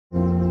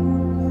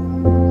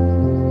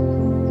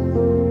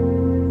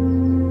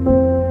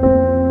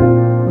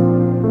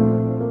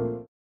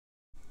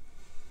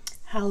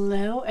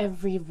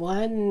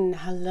everyone.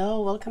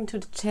 Hello, welcome to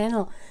the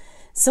channel.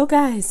 So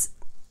guys,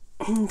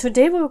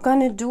 today we're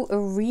gonna do a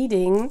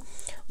reading.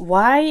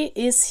 Why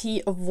is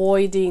he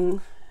avoiding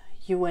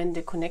you and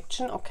the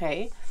connection?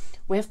 Okay,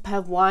 we have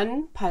pile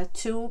 1, pile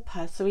 2,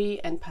 pile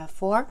 3 and pile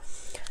 4.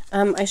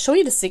 I show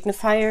you the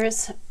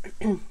signifiers.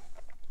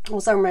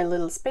 Those are my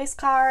little space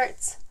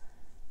cards.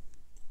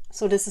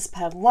 So this is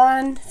pile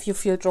 1. If you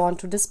feel drawn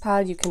to this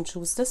pile, you can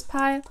choose this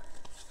pile.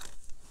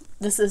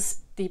 This is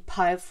the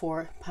pile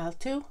for pile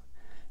 2,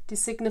 the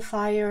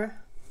signifier.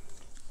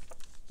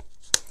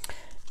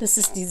 This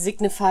is the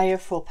signifier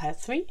for pile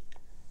 3.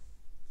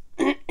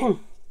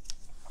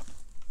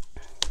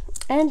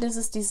 And this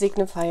is the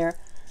signifier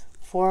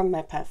for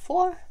my pile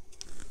 4.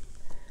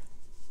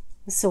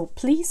 So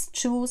please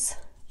choose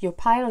your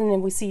pile and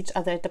then we see each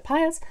other at the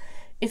piles.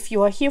 If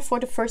you are here for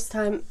the first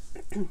time,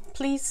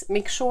 please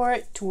make sure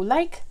to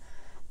like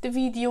the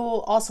video,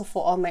 also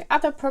for all my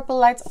other purple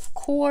lights, of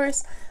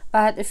course.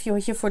 But if you're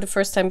here for the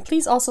first time,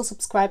 please also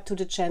subscribe to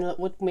the channel. It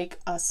would make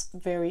us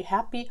very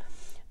happy.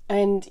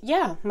 And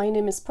yeah, my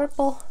name is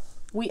Purple.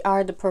 We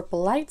are the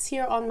Purple Lights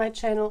here on my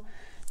channel.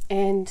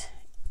 And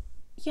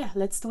yeah,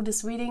 let's do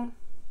this reading.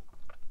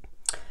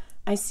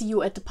 I see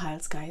you at the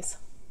piles, guys.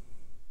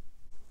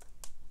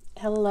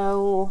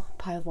 Hello,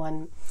 pile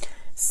 1.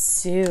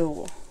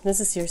 So this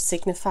is your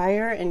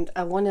signifier, and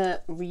I want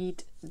to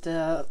read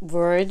the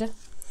word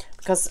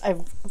because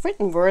I've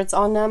written words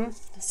on them.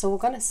 So we're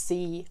gonna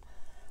see,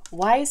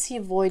 why is he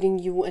avoiding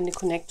you in the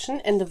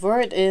connection? And the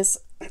word is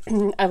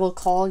I will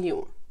call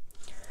you.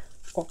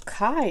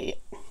 Okay.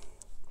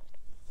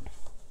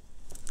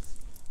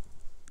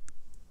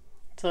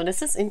 So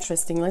this is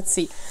interesting. Let's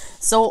see.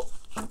 So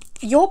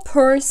your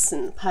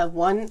person, pile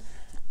 1,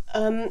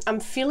 I'm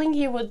feeling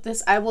here with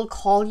this I will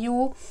call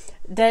you,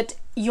 that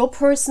your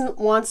person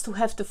wants to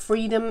have the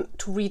freedom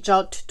to reach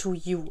out to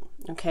you.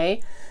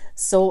 Okay.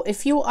 So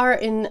if you are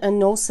in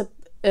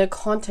a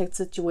contact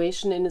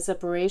situation, in a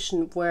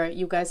separation where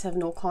you guys have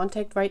no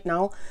contact right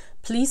now,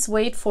 please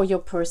wait for your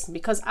person,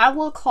 because I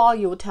will call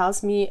you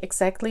tells me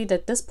exactly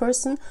that this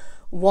person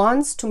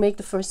wants to make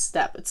the first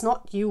step. It's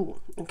not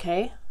you.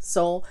 Okay.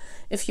 So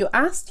if you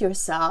asked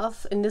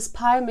yourself in this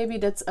pile, maybe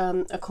that's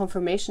a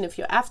confirmation. If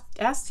you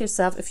asked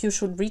yourself if you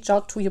should reach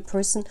out to your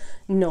person,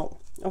 no.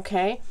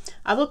 Okay.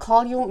 I will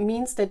call you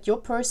means that your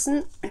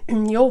person,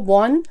 your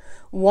one,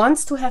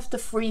 wants to have the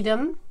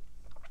freedom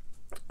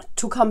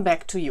to come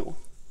back to you.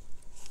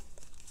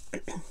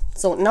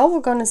 So now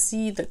we're gonna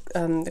see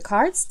the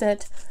cards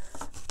that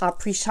are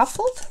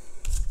pre-shuffled.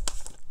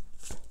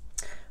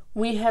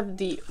 We have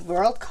the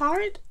World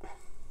card.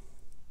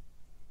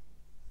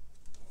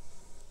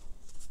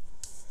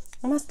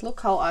 I must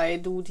look how I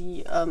do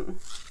the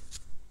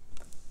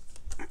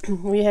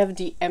we have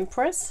the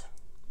Empress.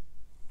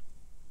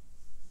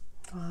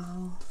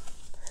 Wow,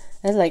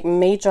 that's like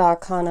major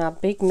arcana,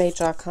 big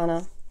major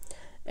arcana.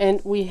 And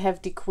we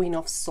have the Queen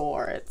of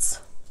Swords.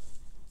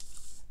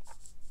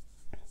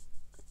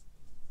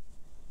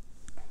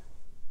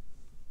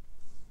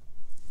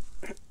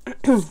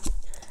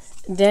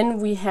 Then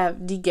we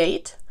have the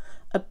Gate.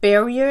 A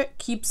barrier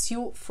keeps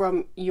you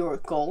from your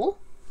goal.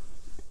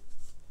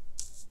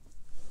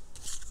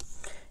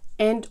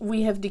 And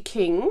we have the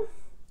King.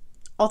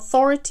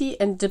 Authority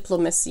and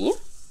diplomacy.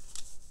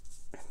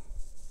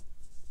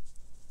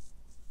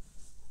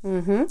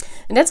 And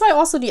that's why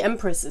also the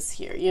Empress is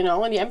here, you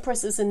know, and the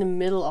Empress is in the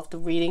middle of the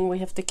reading. We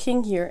have the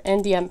King here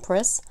and the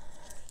Empress.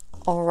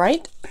 All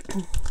right.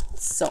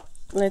 So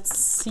let's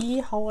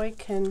see how I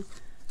can.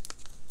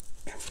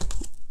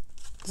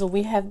 So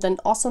we have then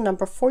also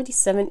number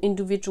 47,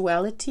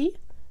 individuality.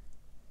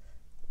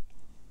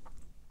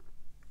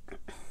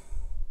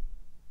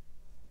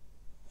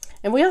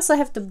 And we also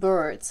have the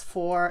birds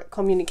for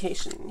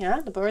communication.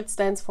 Yeah, the bird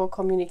stands for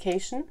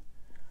communication.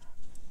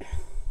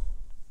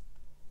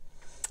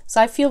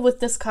 So I feel with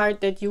this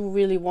card that you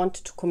really want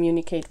to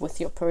communicate with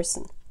your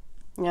person.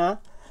 Yeah,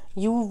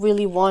 you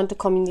really want the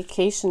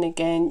communication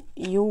again.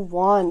 You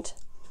want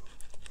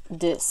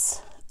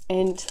this.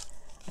 And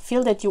I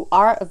feel that you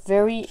are a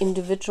very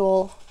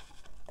individual,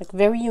 like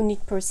very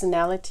unique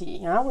personality.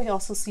 Yeah, we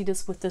also see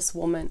this with this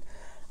woman.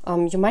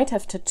 You might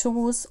have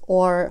tattoos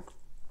or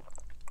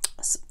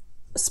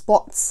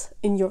spots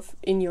in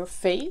your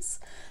face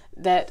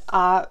that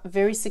are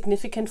very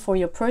significant for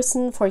your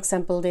person. For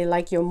example, they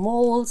like your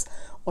moles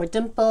or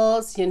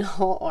dimples, you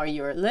know, or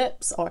your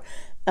lips or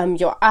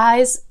your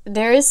eyes.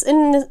 There is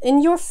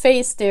in your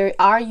face, there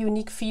are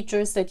unique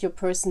features that your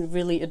person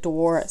really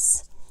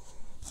adores.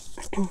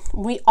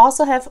 We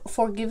also have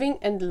forgiving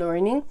and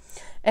learning.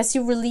 As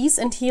you release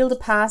and heal the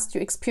past, you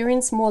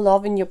experience more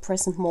love in your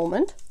present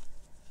moment.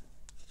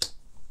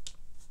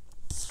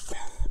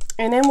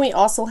 And then we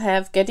also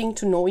have getting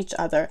to know each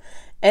other.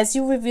 As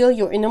you reveal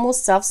your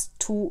innermost selves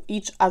to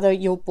each other,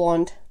 your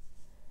bond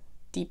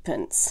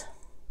deepens.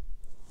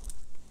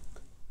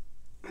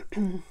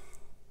 And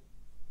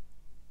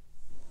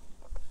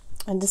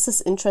this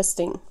is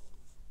interesting.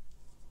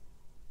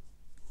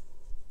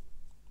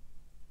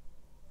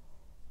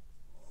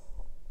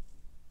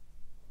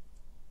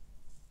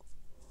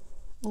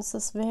 This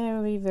is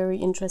very, very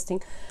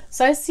interesting.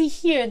 So I see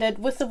here that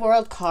with the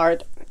World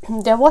card,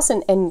 there was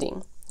an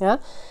ending. Yeah.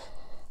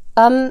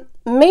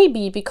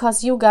 Maybe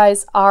because you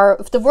guys are,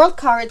 if the World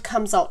card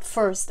comes out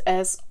first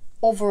as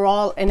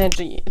overall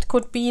energy, it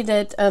could be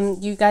that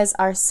you guys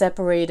are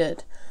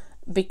separated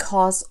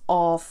because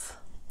of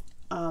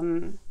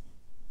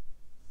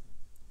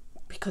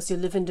because you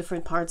live in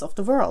different parts of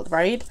the world,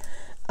 right?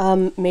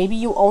 Maybe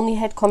you only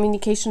had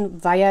communication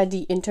via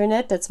the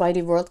internet. That's why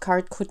the World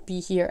card could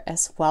be here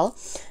as well.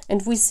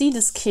 And we see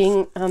this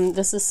king.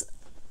 This is,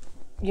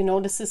 you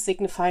know, this is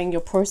signifying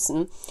your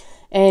person.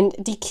 And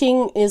the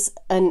king is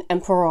an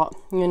emperor,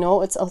 you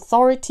know, it's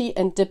authority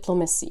and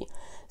diplomacy.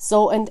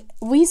 So, and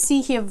we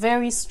see here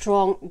very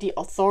strong the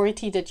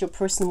authority that your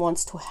person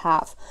wants to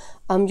have.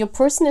 Your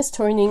person is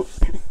turning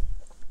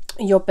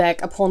your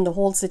back upon the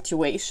whole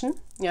situation.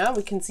 Yeah,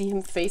 we can see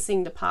him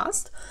facing the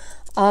past.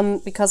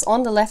 Because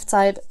on the left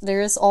side,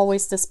 there is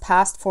always this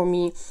past for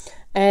me.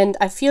 And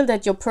I feel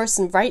that your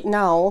person right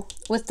now,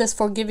 with this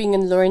forgiving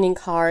and learning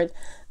card,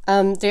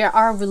 they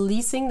are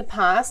releasing the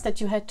past that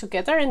you had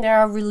together, and they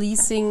are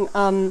releasing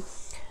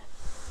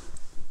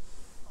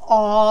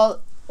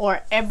all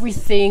or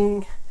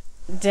everything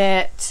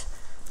that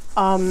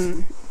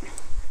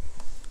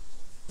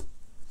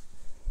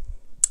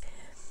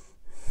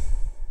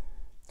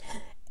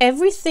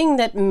everything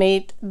that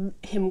made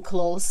him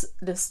close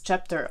this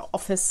chapter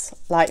of his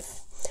life.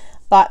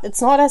 But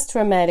it's not as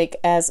dramatic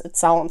as it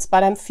sounds.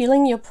 But I'm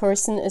feeling your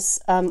person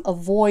is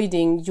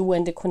avoiding you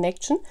and the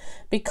connection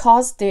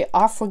because they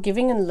are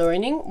forgiving and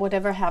learning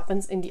whatever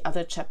happens in the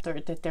other chapter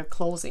that they're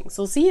closing.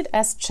 So see it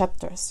as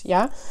chapters,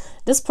 yeah?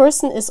 This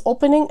person is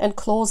opening and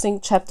closing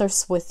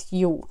chapters with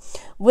you.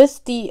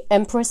 With the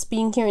Empress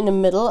being here in the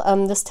middle,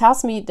 this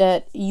tells me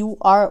that you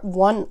are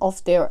one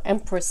of their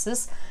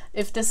empresses.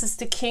 If this is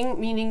the king,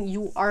 meaning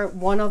you are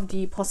one of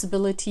the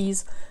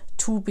possibilities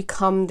to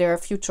become their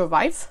future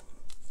wife.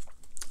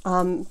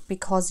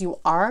 Because you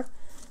are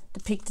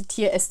depicted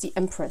here as the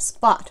Empress.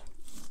 But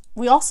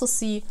we also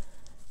see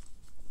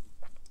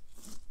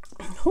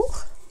so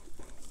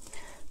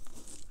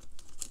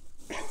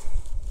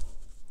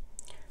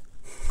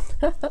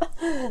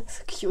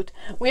cute.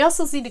 We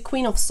also see the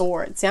Queen of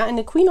Swords, yeah, and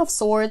the Queen of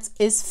Swords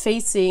is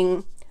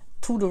facing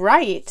to the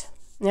right.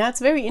 Yeah,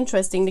 it's very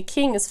interesting. The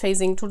king is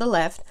facing to the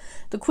left.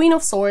 The Queen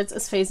of Swords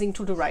is facing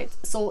to the right.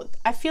 So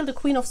I feel the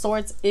Queen of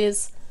Swords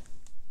is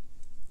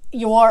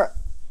your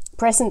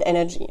present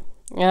energy.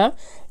 Yeah,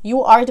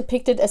 you are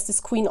depicted as this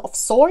Queen of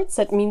Swords.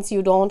 That means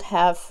you don't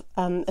have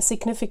a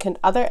significant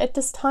other at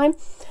this time.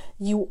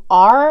 You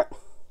are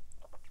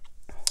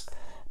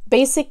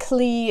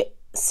basically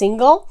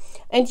single,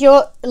 and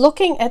you're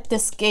looking at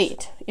this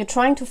gate. You're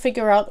trying to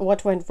figure out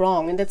what went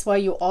wrong, and that's why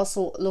you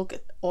also look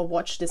at or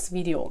watch this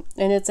video.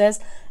 And it says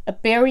a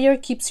barrier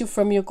keeps you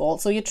from your goal.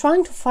 So you're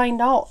trying to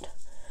find out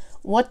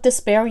what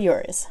this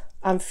barrier is.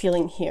 I'm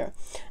feeling here.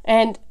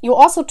 And you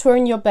also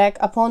turn your back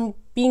upon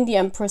being the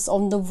Empress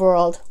of the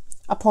world,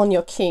 upon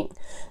your king.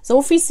 So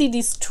if we see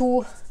these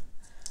two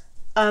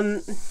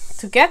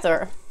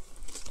together,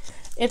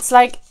 it's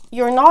like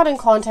you're not in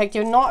contact,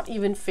 you're not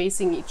even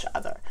facing each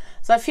other.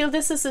 So I feel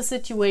this is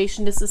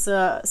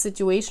a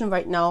situation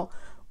right now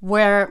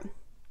where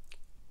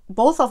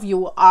both of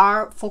you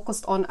are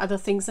focused on other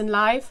things in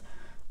life.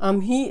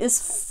 He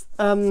is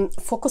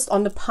focused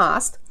on the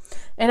past.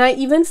 And I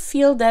even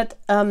feel that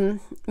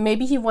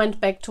maybe he went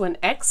back to an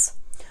ex,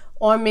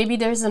 or maybe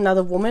there's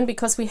another woman,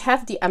 because we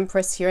have the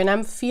Empress here. And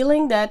I'm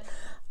feeling that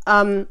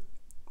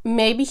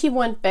maybe he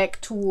went back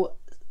to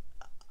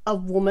a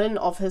woman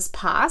of his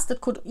past.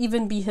 It could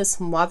even be his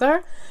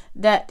mother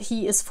that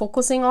he is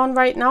focusing on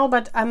right now.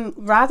 But I'm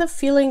rather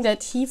feeling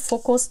that he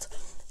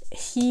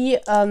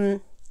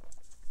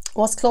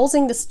was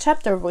closing this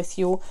chapter with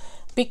you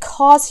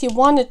because he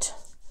wanted,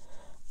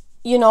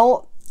 you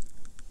know,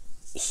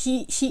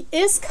 he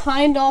is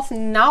kind of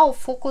now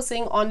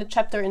focusing on the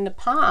chapter in the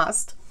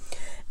past,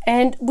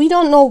 and we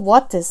don't know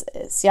what this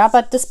is, yeah,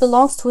 but this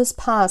belongs to his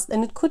past,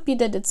 and it could be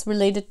that it's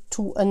related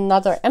to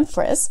another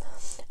Empress,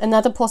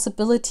 another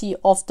possibility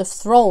of the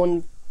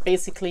throne,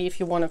 basically, if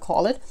you want to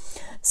call it.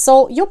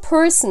 So your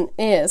person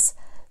is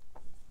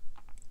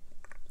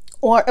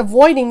or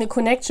avoiding the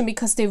connection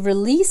because they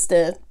released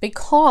it,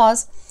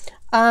 because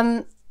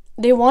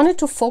they wanted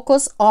to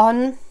focus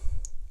on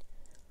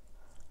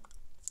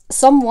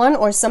someone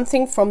or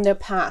something from their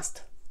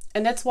past,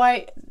 and that's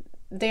why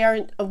they are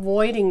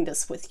avoiding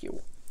this with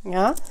you.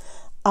 Yeah,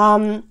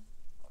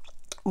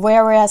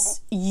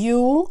 whereas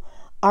you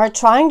are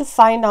trying to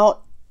find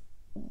out,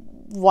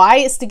 why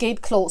is the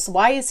gate closed?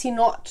 Why is he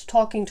not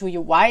talking to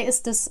you? Why is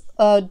this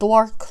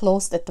door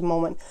closed at the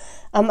moment?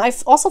 I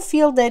also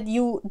feel that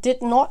you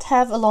did not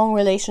have a long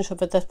relationship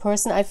with that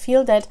person. I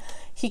feel that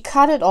he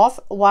cut it off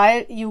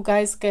while you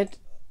guys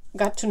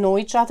got to know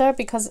each other,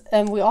 because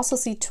we also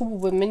see two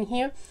women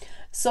here.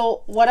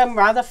 So what I'm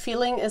rather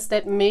feeling is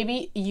that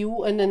maybe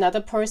you and another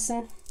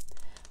person,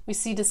 we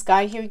see this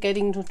guy here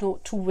getting to know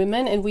two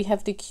women, and we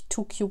have the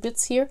two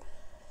cupids here,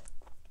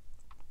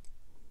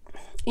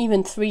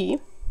 even three.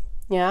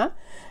 Yeah,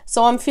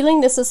 so I'm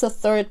feeling this is a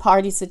third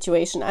party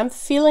situation. I'm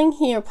feeling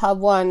here, pile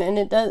 1, and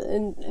it does,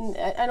 and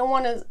I don't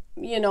want to,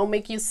 you know,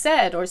 make you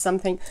sad or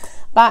something,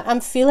 but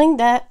I'm feeling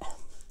that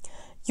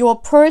your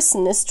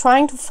person is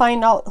trying to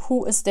find out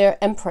who is their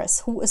empress,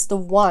 who is the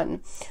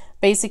one,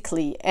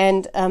 basically.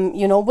 And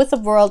you know, with the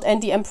world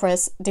and the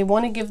empress, they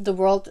want to give the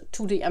world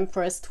to the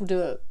empress, to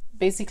the,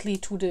 basically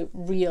to the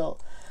real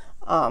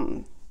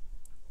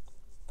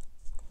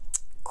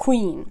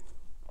queen.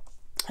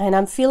 And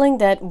I'm feeling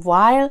that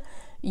while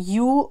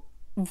you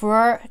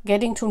were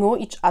getting to know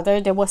each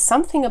other, there was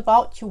something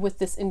about you with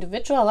this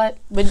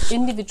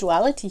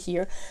individuality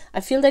here. I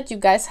feel that you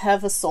guys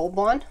have a soul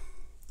bond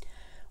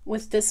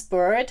with this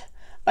bird,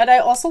 but I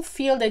also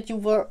feel that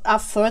you are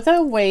further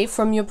away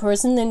from your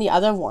person than the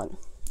other one.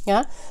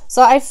 Yeah,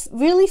 so I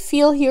really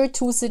feel here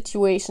two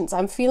situations.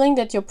 I'm feeling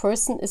that your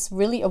person is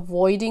really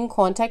avoiding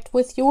contact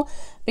with you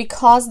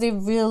because they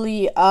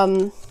really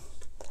are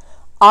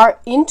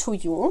into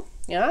you.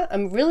 Yeah,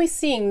 I'm really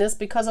seeing this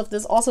because of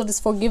this, also this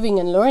forgiving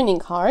and learning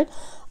card.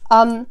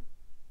 I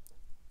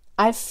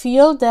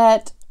feel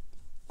that,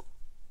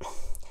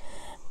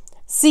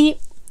 see,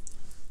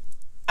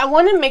 I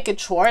want to make it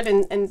short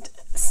and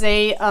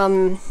say,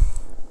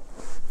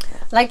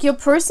 like your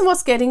person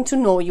was getting to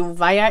know you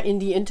via in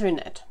the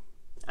internet.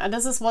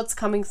 This is what's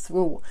coming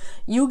through.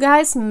 You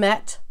guys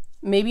met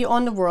maybe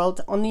on the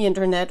world, on the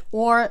internet,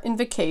 or in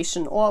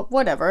vacation or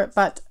whatever,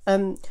 but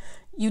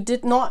you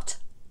did not,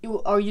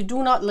 you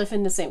do not live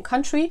in the same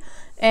country,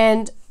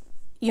 and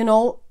you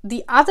know,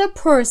 the other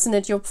person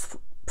that your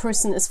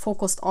person is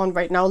focused on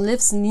right now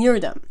lives near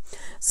them,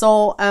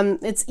 so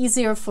it's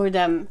easier for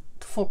them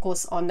to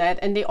focus on that,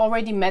 and they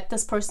already met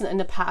this person in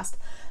the past.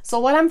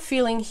 So what I'm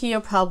feeling here,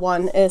 pile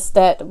 1, is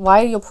that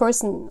why your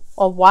person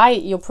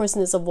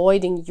is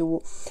avoiding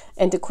you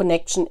and the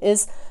connection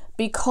is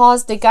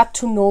because they got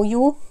to know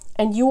you,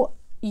 and you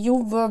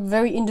were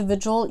very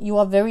individual, you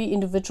are very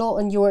individual,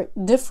 and you are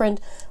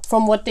different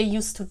from what they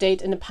used to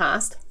date in the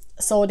past.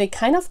 So they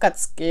kind of got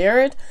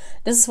scared.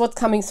 This is what's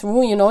coming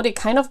through, you know, they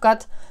kind of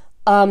got,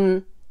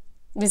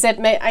 they said,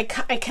 I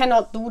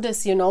cannot do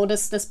this, you know,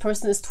 this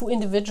person is too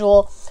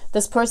individual,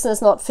 this person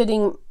is not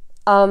fitting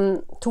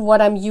to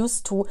what I'm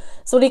used to.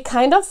 So they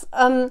kind of,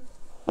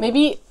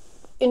 maybe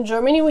in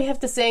Germany we have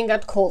the saying,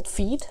 got cold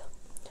feet,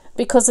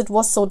 because it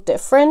was so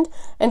different,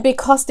 and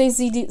because they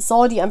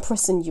saw the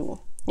empress in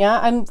you.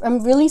 Yeah,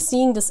 I'm really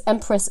seeing this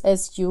empress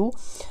as you.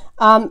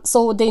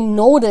 So they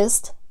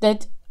noticed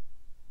that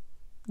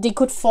they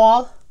could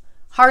fall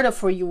harder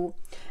for you,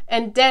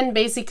 and then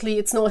basically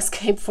it's no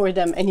escape for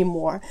them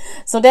anymore.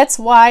 So that's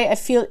why I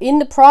feel in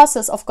the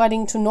process of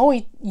getting to know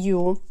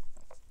you,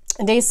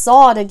 they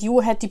saw that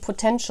you had the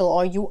potential,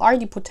 or you are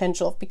the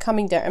potential of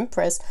becoming their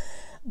empress.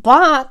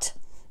 But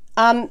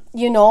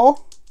you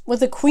know,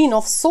 with the Queen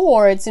of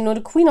Swords, you know,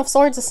 the Queen of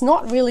Swords is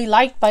not really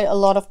liked by a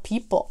lot of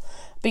people,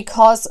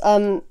 because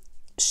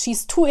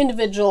she's too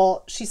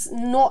individual. She's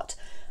not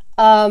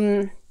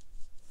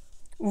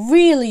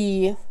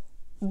really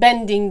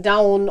bending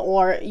down,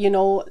 or, you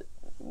know,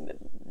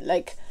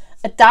 like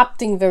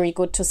adapting very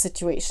good to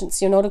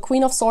situations. You know, the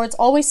Queen of Swords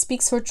always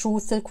speaks her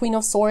truth. The Queen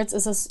of Swords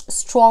is a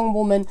strong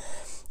woman,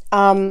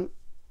 and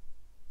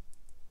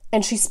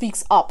she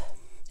speaks up.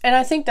 And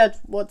I think that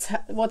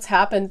what's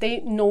happened,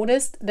 they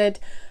noticed that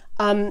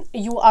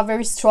you are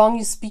very strong,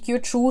 you speak your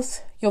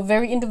truth, you're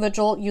very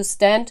individual, you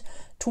stand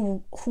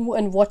to who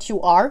and what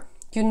you are,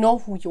 you know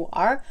who you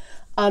are,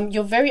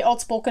 you're very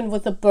outspoken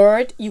with the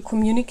bird, you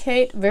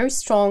communicate very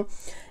strong,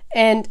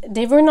 and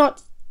they were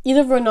not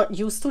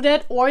used to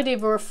that, or they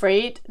were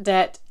afraid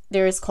that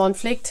there is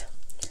conflict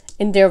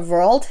in their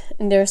world,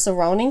 in their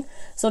surrounding.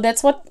 So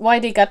that's why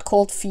they got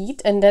cold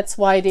feet, and that's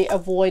why they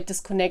avoid this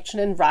connection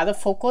and rather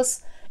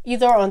focus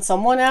either on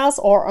someone else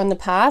or on the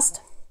past,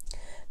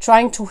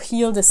 trying to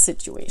heal the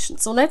situation.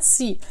 So let's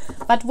see.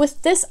 But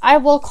with this, I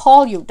will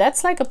call you.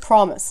 That's like a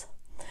promise.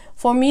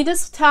 For me,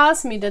 this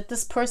tells me that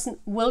this person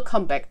will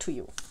come back to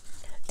you.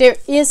 There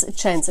is a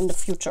chance in the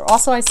future.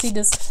 Also, I see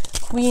this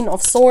Queen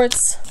of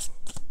Swords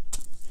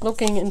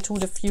looking into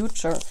the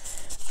future.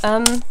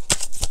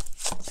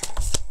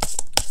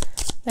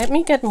 Let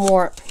me get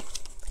more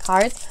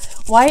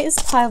cards. Why is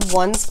pile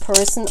 1's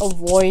person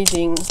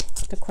avoiding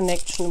the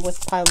connection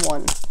with pile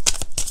 1?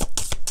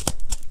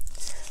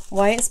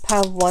 Why is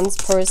pile 1's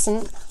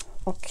person?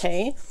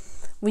 Okay,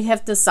 we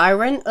have the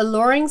Siren,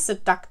 alluring,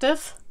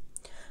 seductive,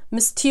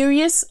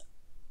 mysterious,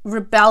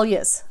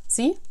 rebellious.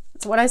 See,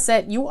 that's what I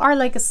said. You are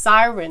like a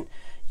siren.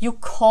 You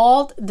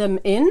called them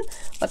in,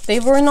 but they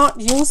were not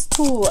used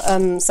to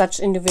such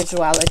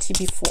individuality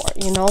before,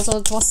 you know, so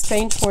it was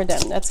strange for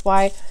them. That's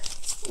why,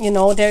 you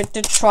know, they're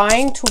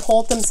trying to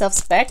hold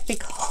themselves back,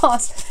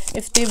 because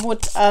if they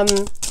would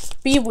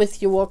be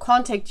with you or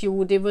contact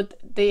you,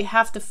 they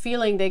have the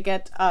feeling they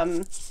get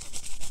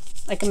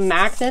like a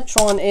magnet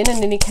drawn in,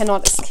 and then they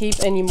cannot escape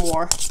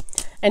anymore.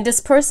 And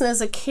this person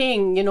is a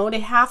king, you know,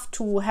 they have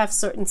to have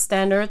certain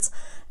standards,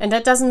 and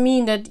that doesn't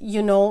mean that,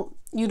 you know,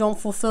 you don't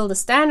fulfill the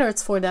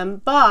standards for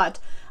them, but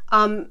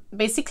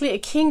basically a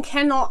king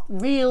cannot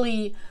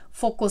really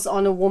focus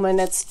on a woman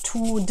that's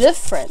too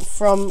different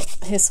from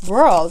his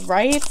world,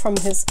 right? From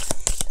his,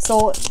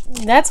 so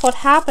that's what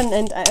happened,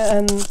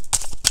 and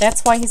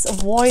that's why he's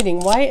avoiding.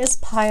 Why is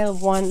pile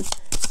 1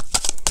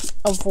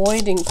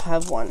 avoiding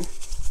pile 1?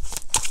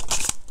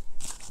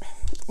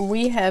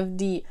 We have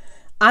the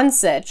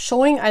unsaid,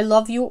 showing I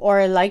love you or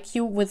I like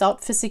you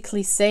without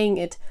physically saying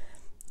it.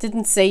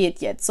 Didn't say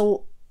it yet.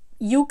 So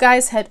you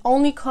guys had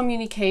only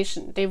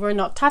communication. They were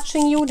not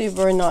touching you. They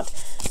were not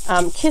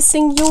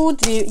kissing you.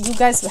 You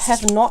guys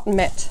have not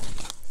met.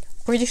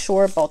 Pretty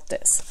sure about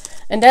this.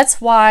 And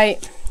that's why,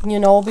 you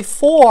know,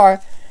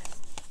 before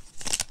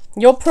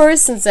your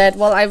person said,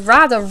 well, I'd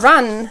rather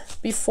run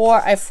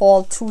before I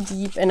fall too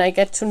deep and I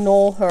get to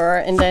know her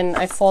and then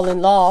I fall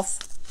in love.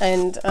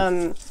 And,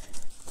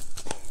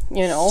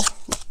 you know,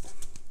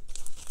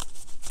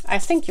 I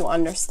think you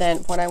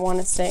understand what I want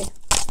to say.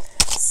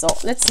 So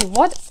let's see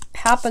what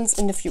happens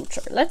in the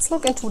future. Let's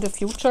look into the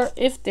future.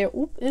 If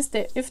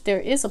there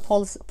is a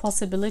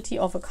possibility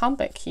of a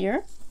comeback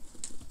here.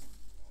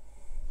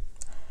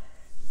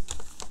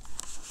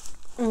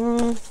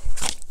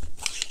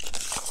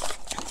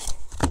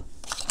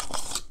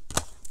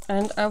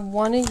 And I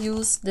want to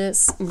use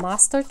this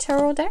Master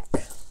Tarot deck.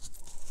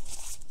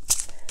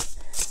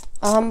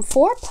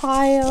 For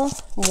pile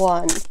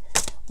 1,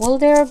 will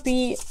there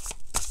be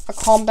a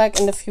comeback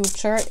in the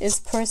future? Is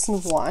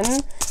person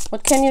 1?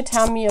 What can you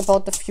tell me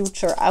about the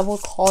future? I will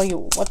call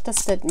you. What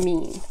does that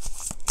mean?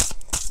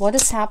 What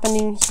is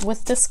happening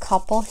with this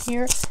couple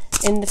here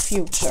in the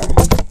future?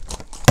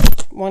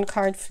 One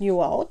card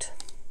flew out.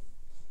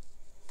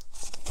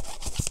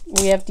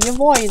 We have the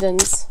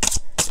avoidance.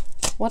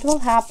 What will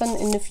happen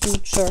in the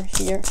future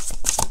here?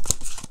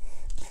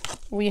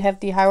 We have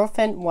the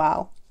Hierophant.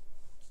 Wow.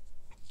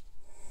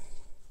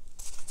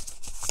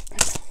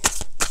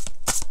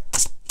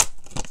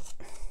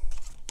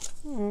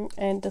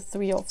 And the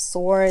Three of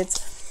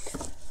Swords.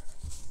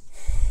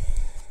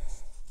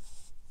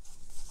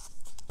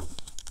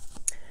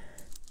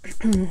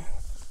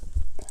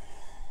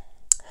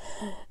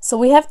 So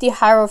we have the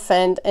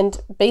Hierophant,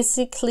 and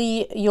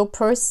basically your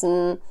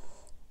person,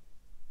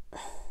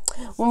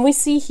 when we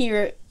see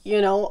here,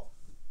 you know,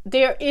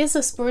 there is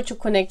a spiritual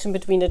connection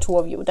between the two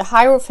of you. The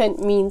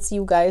Hierophant means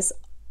you guys,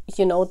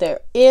 you know,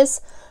 there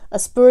is a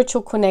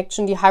spiritual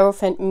connection. The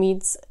Hierophant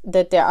means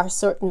that there are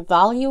certain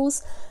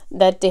values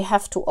that they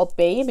have to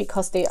obey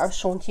because they are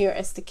shown here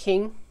as the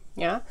king.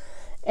 Yeah.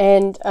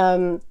 And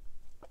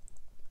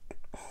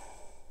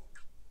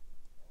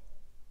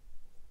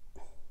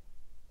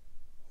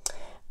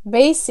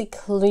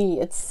basically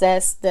it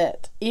says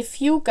that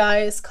if you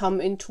guys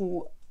come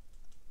into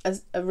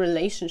a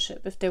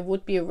relationship, if there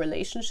would be a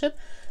relationship,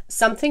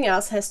 something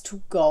else has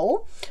to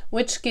go,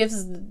 which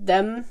gives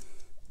them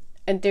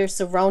and their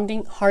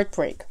surrounding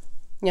heartbreak.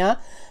 Yeah.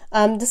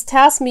 This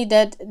tells me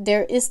that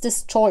there is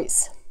this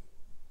choice.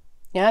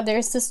 Yeah, there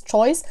is this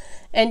choice,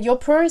 and your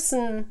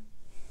person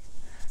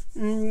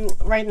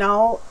right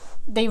now,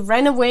 they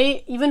ran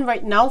away even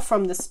right now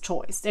from this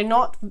choice. They're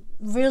not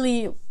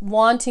really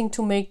wanting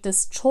to make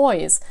this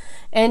choice.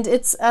 And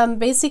it's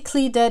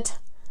basically that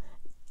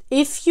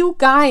if you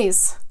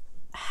guys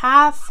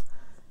have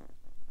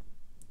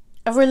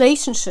a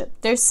relationship,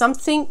 there's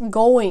something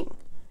going.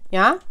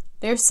 Yeah,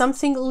 there's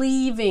something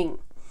leaving.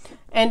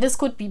 And this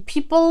could be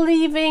people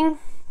leaving,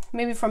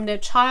 maybe from their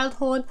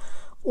childhood,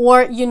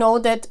 or, you know,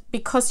 that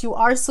because you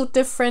are so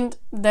different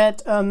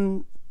that,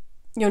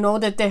 you know,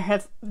 that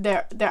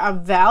there are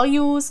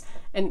values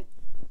and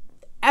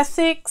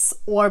ethics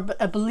or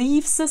a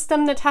belief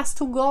system that has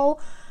to go.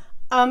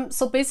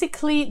 So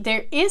basically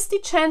there is the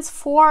chance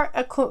for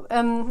a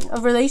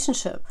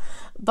relationship,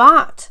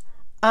 but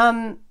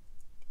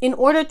in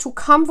order to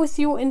come with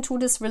you into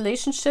this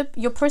relationship,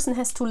 your person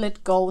has to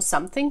let go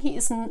something. He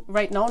isn't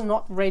right now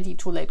not ready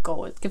to let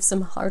go. It gives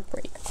him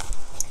heartbreak.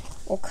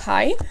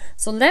 Okay,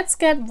 so let's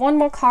get one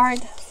more card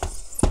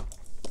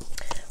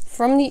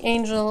from the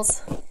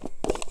angels.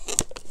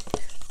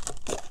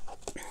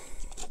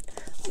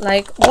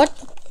 Like what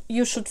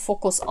you should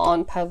focus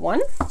on, pile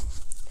 1.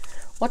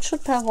 What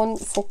should pile 1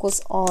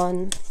 focus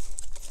on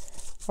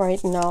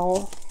right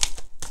now?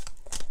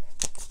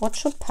 What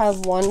should pile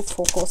 1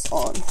 focus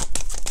on?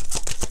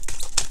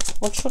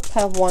 What should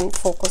pile 1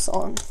 focus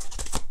on?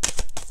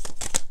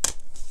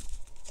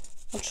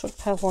 What should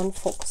pile 1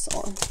 focus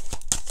on?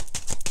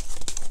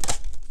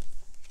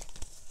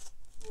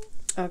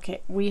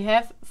 Okay, we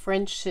have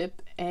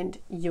friendship and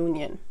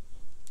union.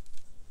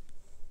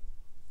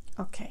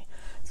 Okay,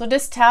 so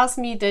this tells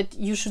me that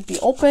you should be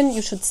open,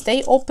 you should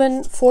stay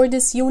open for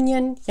this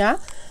union. Yeah,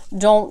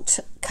 don't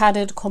cut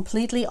it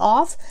completely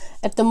off.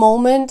 At the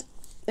moment,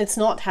 it's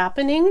not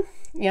happening.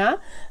 Yeah,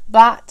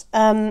 but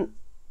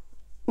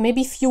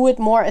maybe view it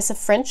more as a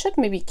friendship,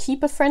 maybe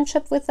keep a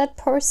friendship with that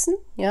person.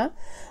 Yeah,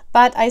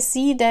 but I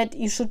see that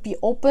you should be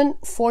open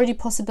for the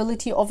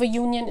possibility of a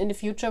union in the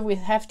future. We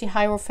have the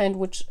Hierophant,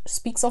 which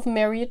speaks of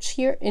marriage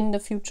here in the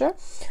future.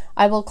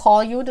 I will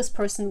call you, this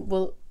person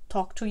will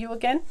talk to you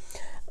again.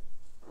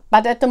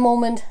 But at the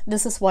moment,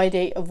 this is why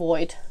they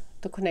avoid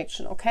the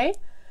connection, okay?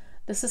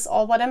 This is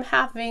all what I'm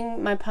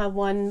having, my pile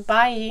 1.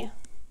 Bye.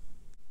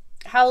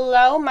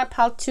 Hello, my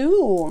pile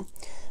 2.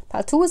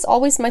 Pile 2 is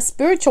always my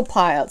spiritual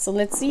pile. So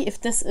let's see if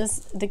this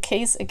is the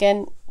case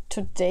again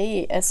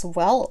today as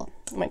well.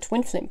 My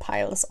twin flame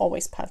pile is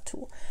always pile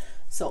 2.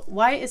 So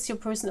why is your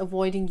person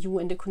avoiding you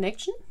in the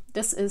connection?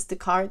 This is the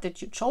card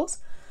that you chose.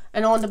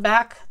 And on the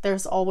back,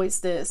 there's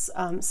always this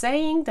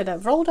saying that I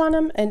wrote on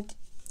them. And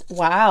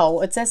wow,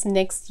 it says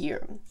next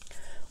year.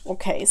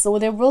 Okay, so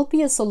there will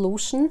be a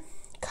solution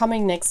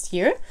coming next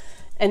year.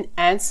 An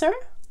answer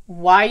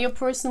why your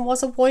person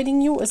was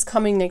avoiding you is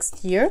coming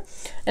next year.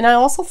 And I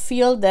also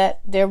feel that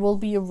there will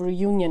be a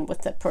reunion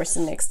with that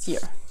person next year.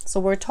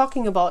 So we're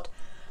talking about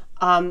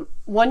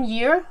 1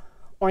 year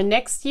or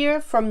next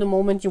year from the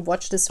moment you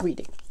watch this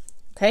reading.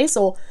 Okay,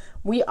 so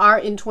we are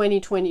in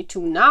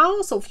 2022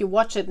 now. So if you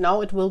watch it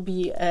now, it will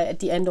be at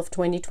the end of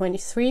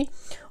 2023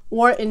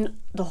 or in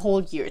the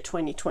whole year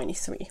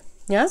 2023.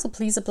 Yeah, so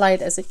please apply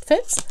it as it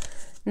fits.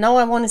 Now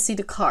I want to see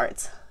the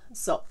cards.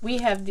 So we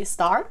have the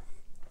Star.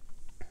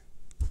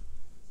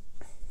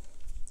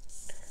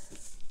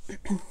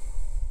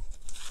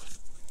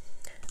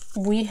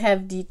 We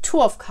have the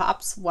Two of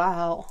Cups.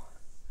 Wow.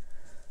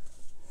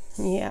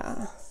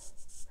 Yeah.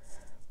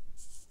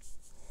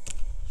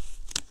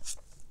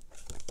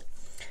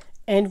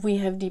 And we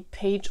have the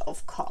Page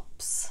of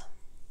Cups.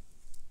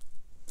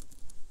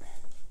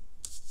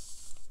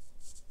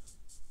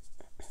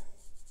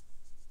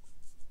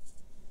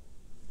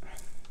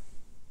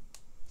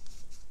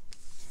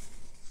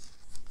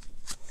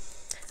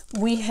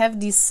 We have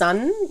the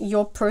Sun.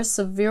 Your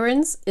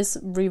perseverance is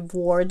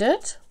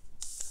rewarded.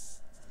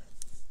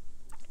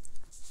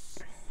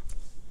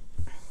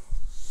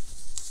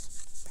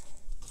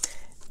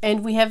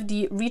 And we have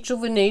the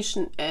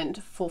Rejuvenation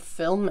and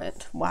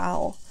Fulfillment.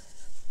 Wow.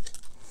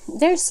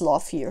 There's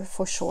love here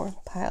for sure,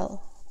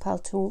 pile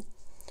 2.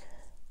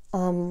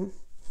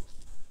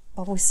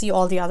 But we see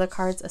all the other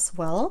cards as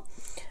well.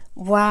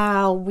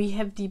 Wow, we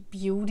have the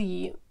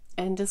Beauty.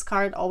 And this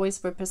card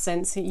always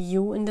represents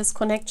you in this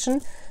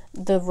connection.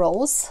 The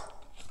Rose.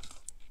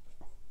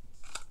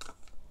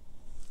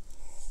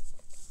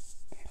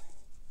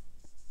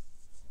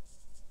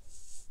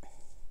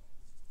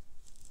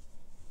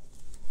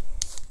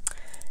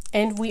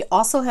 And we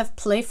also have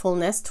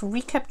Playfulness. To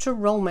recapture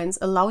romance,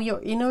 allow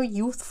your inner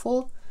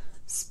youthful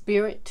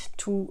spirit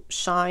to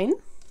shine.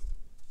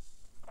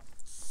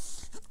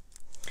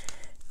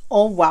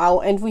 Oh wow,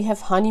 and we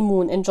have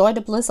Honeymoon. Enjoy the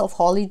bliss of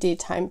holiday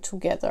time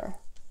together.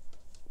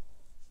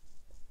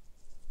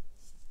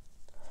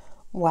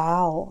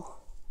 Wow,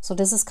 so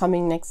this is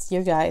coming next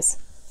year, guys.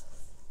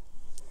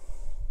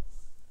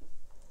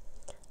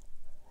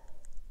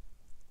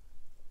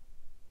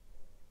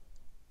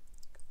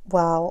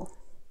 Wow.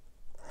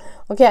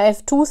 Okay, I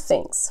have 2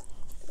 things.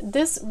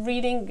 This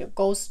reading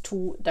goes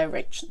 2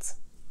 directions.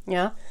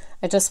 Yeah,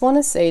 I just want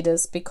to say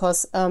this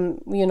because,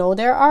 you know,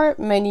 there are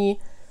many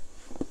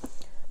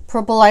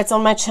purple lights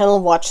on my channel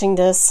watching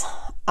this.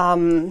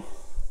 And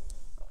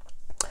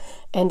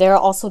there are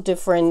also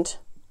different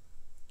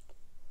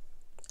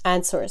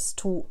answers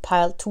to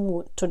pile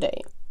 2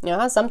 today.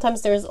 Yeah,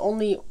 sometimes there's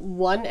only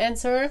one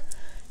answer,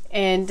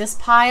 and this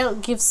pile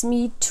gives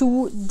me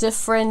two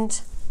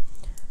different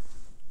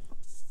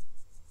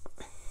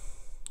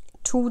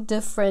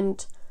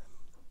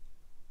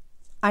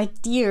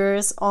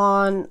ideas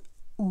on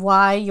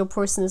why your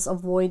person is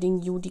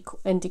avoiding you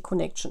and the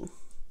connection.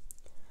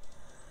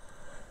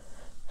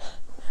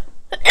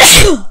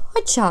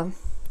 Hacha.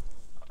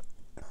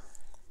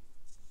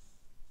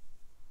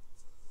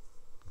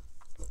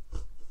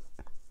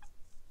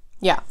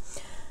 Yeah,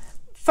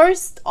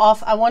 first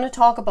off, I want to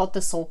talk about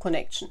the soul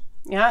connection.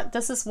 Yeah,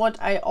 this is what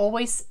I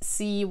always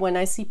see when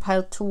I see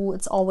pile 2.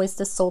 It's always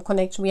the soul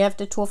connection. We have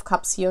the Two of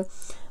Cups here.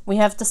 We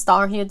have the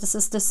Star here. This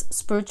is this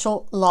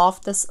spiritual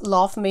love, this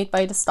love made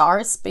by the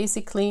stars,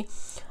 basically.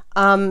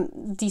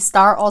 The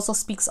Star also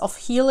speaks of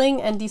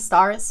healing, and the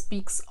Star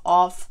speaks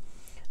of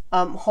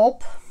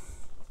hope.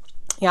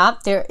 Yeah,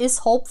 there is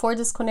hope for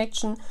this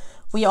connection.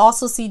 We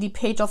also see the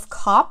Page of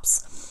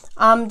Cups.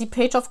 The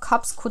Page of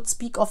Cups could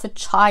speak of a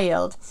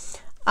child.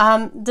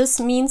 This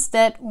means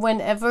that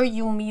whenever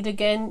you meet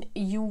again,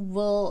 you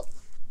will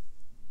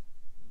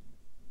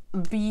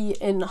be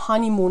in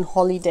honeymoon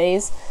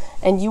holidays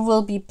and you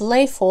will be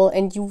playful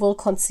and you will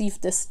conceive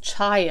this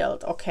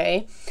child.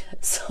 Okay,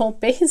 so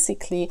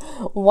basically,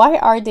 why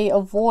are they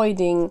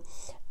avoiding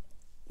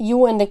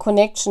you and the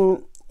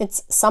connection?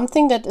 It's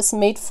something that is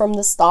made from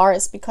the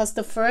stars, because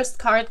the first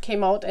card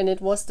came out and it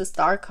was the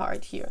Star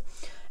card here.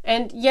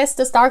 And yes,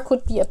 the Star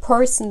could be a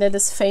person that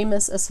is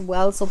famous as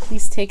well, so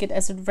please take it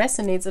as it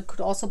resonates. It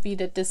could also be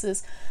that this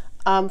is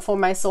for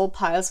my soul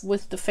piles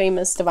with the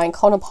famous divine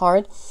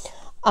counterpart.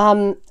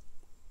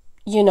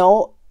 You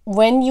know,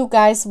 when you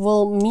guys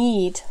will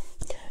meet,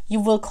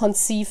 you will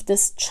conceive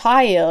this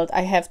child,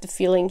 I have the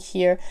feeling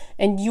here,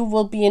 and you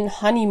will be in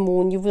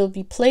honeymoon, you will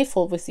be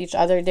playful with each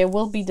other, there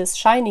will be this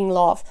shining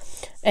love.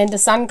 And the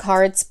Sun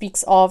card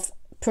speaks of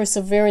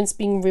perseverance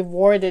being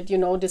rewarded, you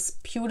know, this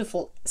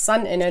beautiful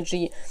sun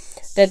energy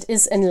that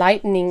is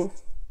enlightening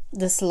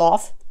this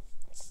love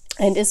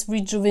and is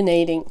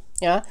rejuvenating.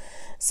 Yeah.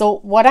 So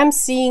what I'm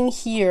seeing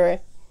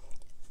here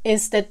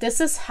is that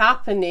this is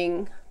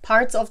happening,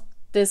 parts of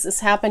this is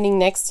happening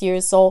next year.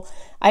 So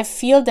I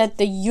feel that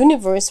the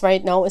universe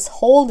right now is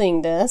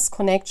holding this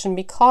connection,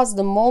 because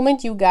the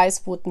moment you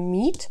guys would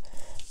meet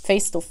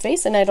face to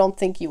face, and I don't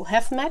think you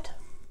have met,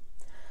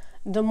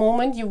 the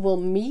moment you will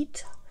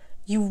meet,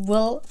 you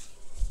will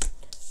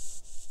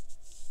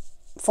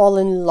fall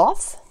in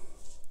love.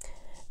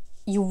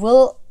 You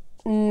will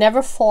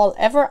never fall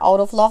ever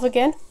out of love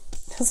again.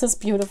 This is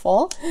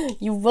beautiful.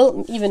 You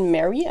will even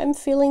marry, I'm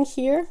feeling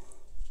here.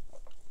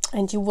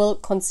 And you will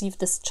conceive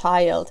this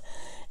child.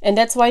 And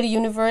that's why the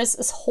universe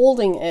is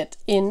holding it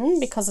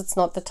in, because it's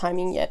not the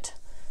timing yet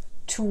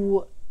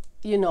to,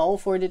 you know,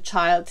 for the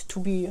child to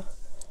be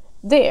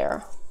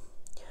there.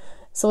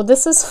 So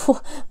this is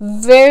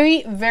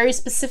very, very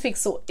specific.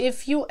 So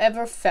if you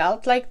ever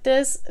felt like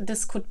this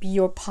could be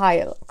your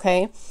pile,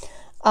 okay?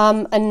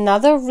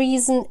 Another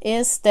reason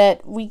is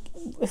that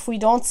if we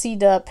don't see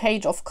the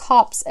Page of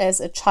Cups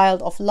as a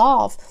child of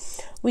love,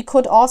 we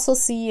could also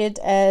see it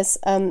as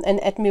an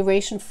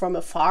admiration from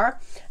afar,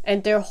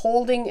 and they're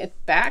holding it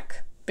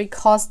back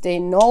because they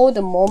know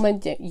the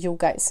moment that you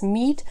guys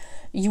meet,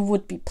 you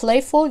would be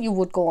playful, you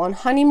would go on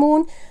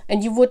honeymoon,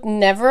 and you would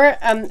never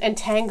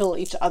entangle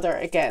each other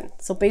again.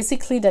 So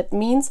basically that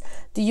means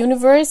the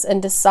universe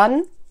and the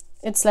sun,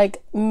 it's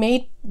like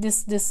made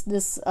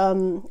this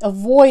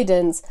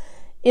avoidance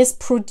is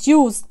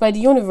produced by the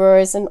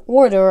universe in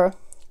order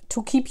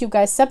to keep you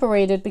guys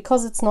separated,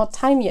 because it's not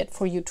time yet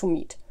for you to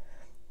meet.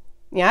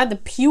 Yeah, the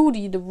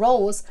beauty, the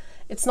rose,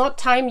 it's not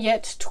time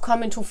yet to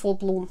come into full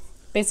bloom.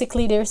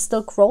 Basically, there's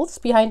still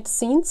growth behind the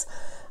scenes,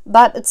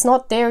 but it's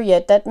not there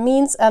yet. That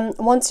means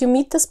once you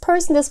meet this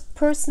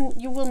person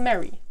you will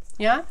marry.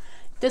 Yeah,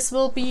 this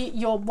will be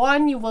your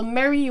one, you will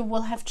marry, you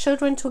will have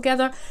children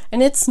together,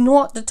 and it's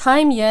not the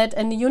time yet,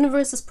 and the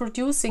universe is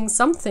producing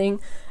something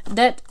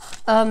that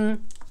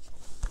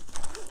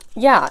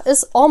yeah,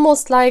 is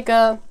almost like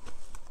a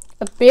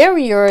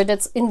barrier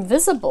that's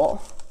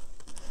invisible.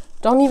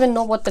 Don't even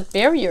know what the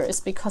barrier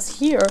is, because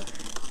here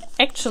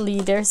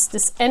actually there's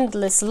this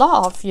endless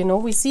love. You know,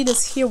 we see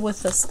this here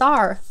with the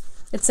star.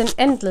 It's an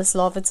endless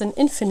love, it's an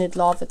infinite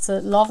love, it's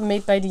a love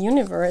made by the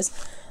universe.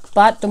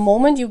 But the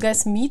moment you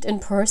guys meet in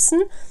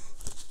person,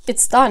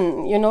 it's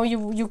done. You know,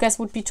 you guys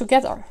would be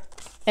together,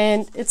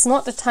 and it's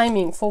not the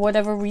timing for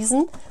whatever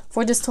reason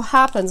for this to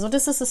happen. So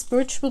this is a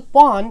spiritual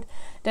bond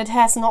that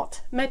has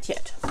not met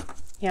yet.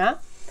 Yeah.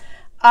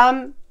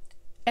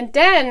 And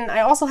then I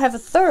also have a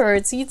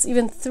third. See, it's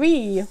even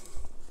three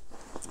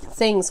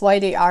things why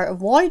they are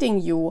avoiding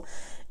you.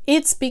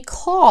 It's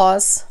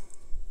because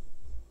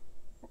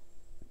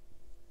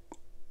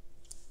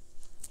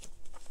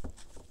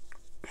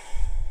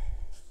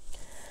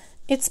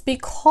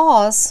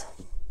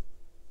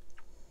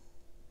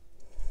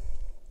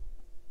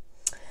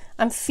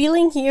I'm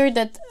feeling here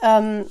that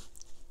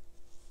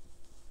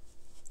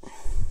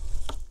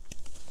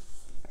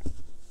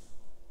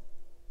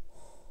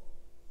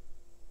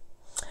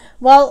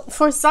well,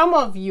 for some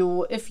of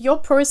you, if your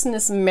person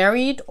is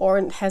married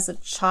or has a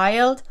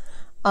child,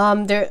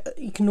 they're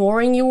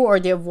ignoring you, or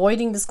they're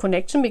avoiding this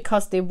connection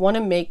because they want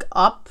to make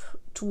up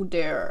to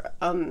their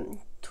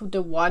to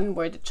the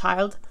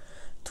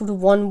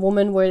one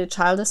woman where the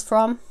child is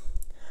from.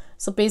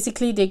 So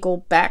basically they go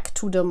back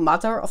to the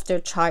mother of their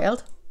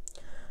child,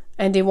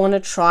 and they want to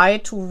try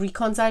to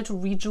reconcile, to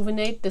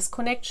rejuvenate this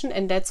connection.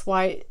 And that's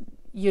why,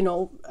 you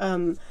know,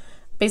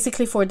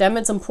 basically for them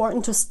it's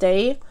important to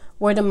stay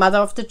where the mother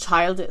of the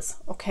child is,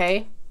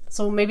 okay?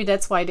 So maybe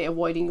that's why they're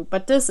avoiding you.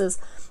 But this is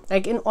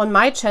like on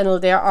my channel,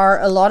 there are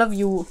a lot of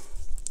you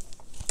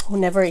who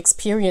never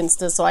experienced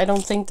this, so I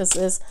don't think this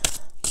is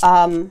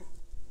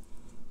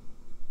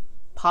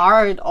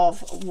part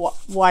of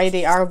why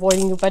they are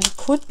avoiding you. But it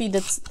could be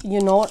that,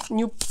 you know,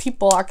 new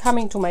people are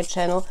coming to my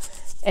channel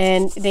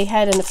and they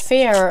had an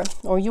affair,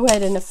 or you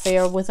had an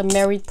affair with a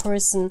married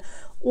person,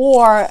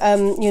 or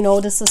you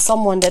know, this is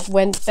someone that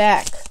went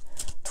back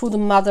to the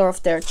mother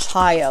of their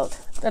child.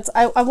 That's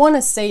I want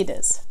to say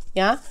this,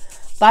 yeah,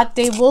 but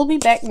they will be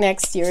back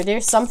next year.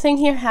 There's something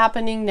here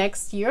happening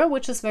next year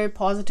which is very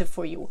positive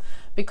for you,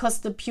 because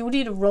the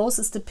beauty, the rose,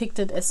 is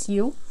depicted as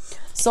you.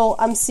 So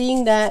I'm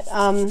seeing that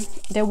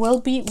there will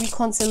be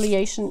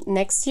reconciliation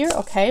next year,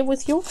 okay,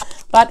 with you.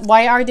 But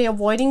why are they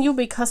avoiding you?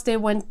 Because they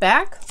went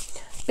back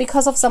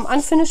because of some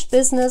unfinished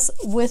business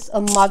with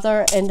a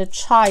mother and a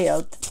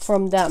child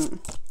from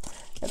them.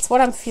 That's what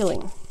I'm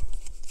feeling.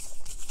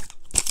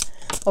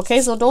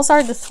 Okay, so those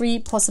are the three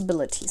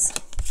possibilities.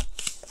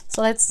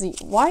 So let's see.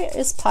 Why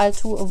is pile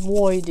 2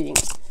 avoiding?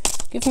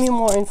 Give me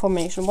more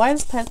information. Why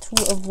is pile 2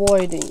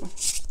 avoiding?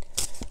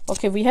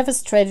 Okay, we have a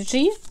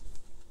strategy.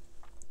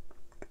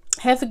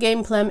 Have a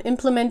game plan.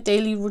 Implement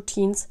daily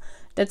routines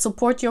that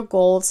support your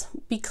goals.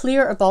 Be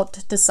clear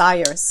about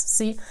desires.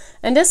 See?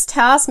 And this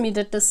tells me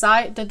that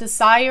the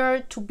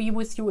desire to be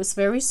with you is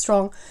very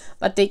strong,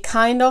 but they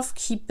kind of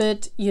keep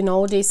it, you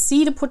know, they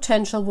see the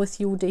potential with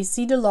you, they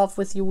see the love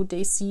with you,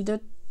 they see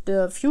the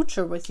the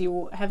future with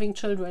you, having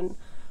children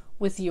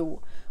with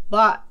you.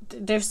 But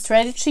their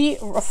strategy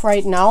of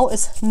right now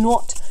is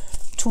not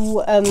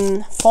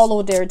to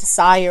follow their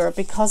desire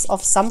because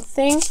of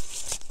something,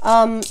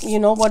 you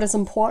know, what is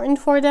important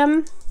for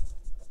them,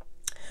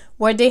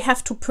 where they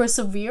have to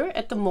persevere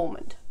at the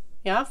moment.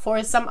 Yeah,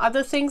 for some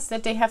other things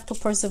that they have to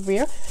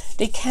persevere,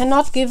 they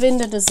cannot give in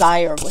the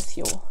desire with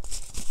you.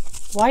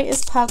 Why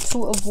is pile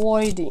 2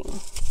 avoiding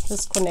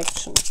this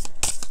connection?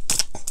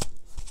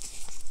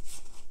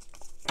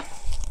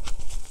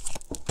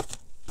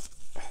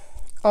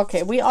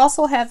 Okay, we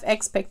also have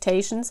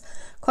expectations.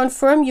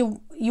 Confirm you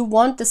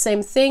want the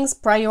same things.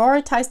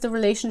 Prioritize the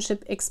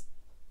relationship.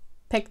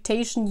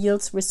 Expectation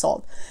yields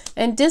result.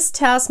 And this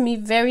tells me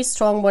very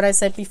strong what I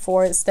said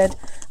before is that,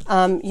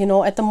 you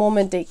know, at the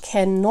moment they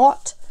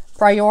cannot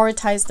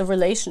prioritize the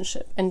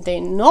relationship. And they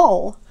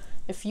know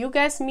if you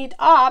guys meet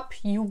up,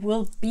 you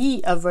will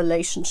be a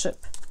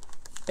relationship,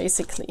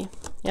 basically.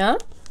 Yeah?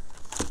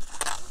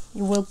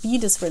 You will be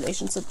this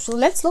relationship. So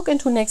let's look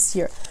into next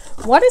year.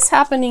 What is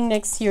happening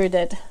next year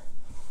that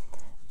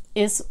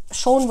is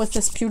shown with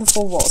this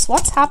beautiful rose?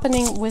 What's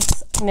happening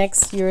with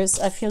next year's?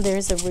 I feel there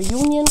is a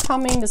reunion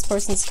coming. This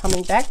person is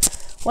coming back.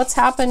 What's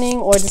happening?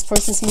 Or this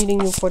person is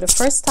meeting you for the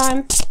first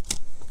time.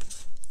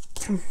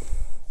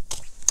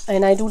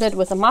 And I do that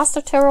with a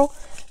Master Tarot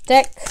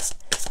deck.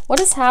 What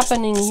is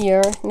happening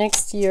here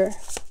next year?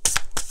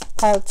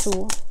 Pile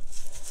 2.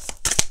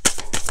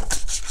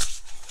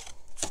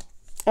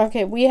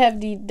 Okay, we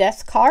have the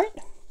Death card.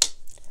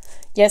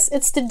 Yes,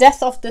 it's the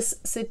death of this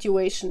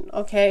situation,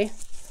 okay?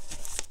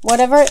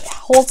 Whatever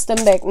holds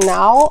them back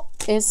now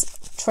is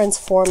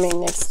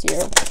transforming next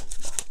year.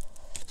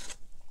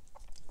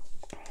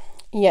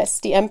 Yes,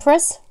 the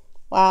Empress.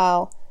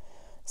 Wow.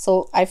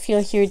 So I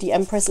feel here the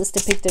Empress is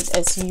depicted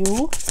as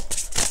you.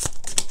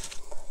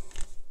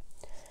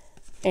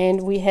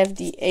 And we have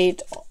the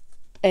 8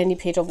 and the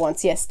Page of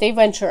Wands. Yes, they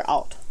venture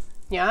out.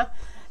 Yeah.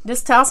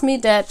 This tells me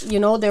that,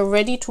 you know, they're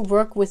ready to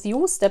work with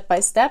you step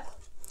by step.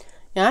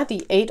 Yeah,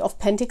 the 8 of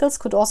Pentacles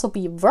could also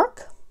be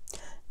work.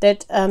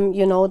 That,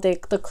 you know, they're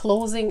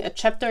closing a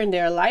chapter in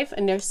their life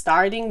and they're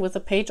starting with the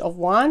Page of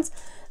Wands,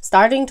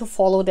 starting to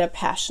follow their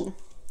passion.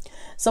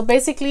 So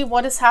basically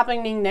what is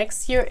happening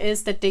next year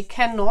is that they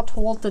cannot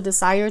hold the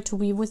desire to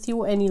be with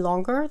you any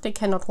longer. They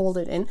cannot hold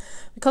it in.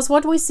 Because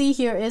what we see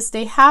here is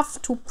they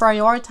have to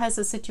prioritize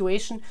a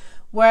situation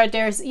where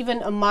there's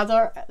even a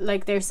mother,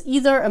 like there's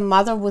either a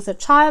mother with a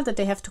child that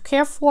they have to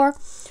care for,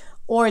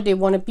 or they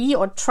want to be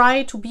or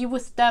try to be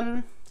with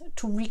them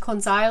to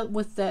reconcile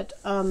with that,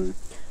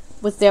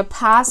 with their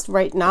past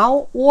right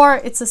now, or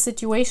it's a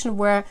situation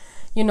where,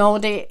 you know,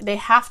 they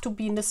have to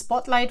be in the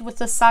spotlight with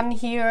the Sun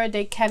here.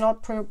 They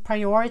cannot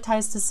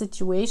prioritize the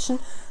situation,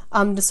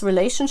 this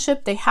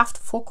relationship. They have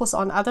to focus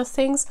on other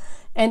things,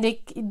 and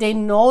they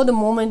know the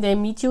moment they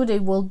meet you, they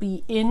will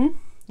be in.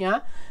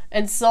 Yeah.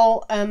 And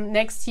so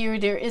next year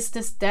there is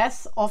this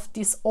death of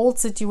this old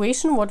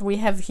situation, what we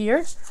have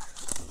here.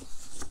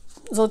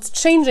 So it's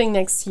changing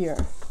next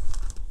year.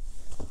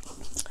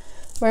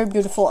 Very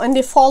beautiful. And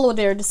they follow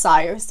their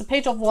desires. The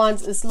Page of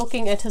Wands is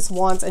looking at his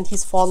wands and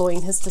he's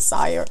following his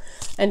desire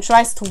and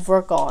tries to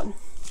work on.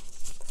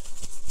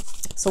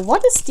 So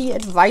what is the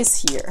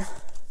advice here?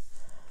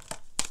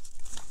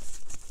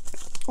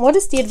 What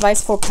is the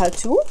advice for pile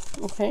 2?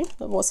 Okay,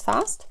 that was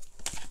fast.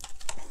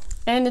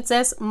 And it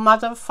says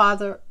Mother,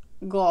 Father,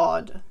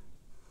 God.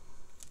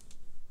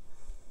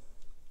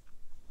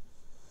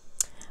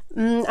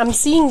 I'm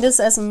seeing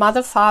this as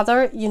mother,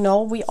 father. You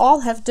know, we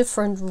all have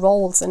different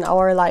roles in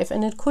our life,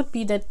 and it could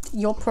be that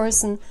your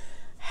person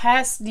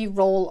has the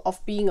role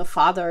of being a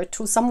father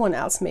to someone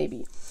else,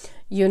 maybe,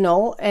 you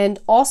know, and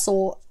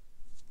also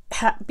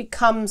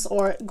becomes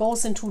or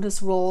goes into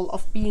this role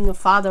of being a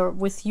father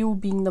with you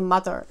being the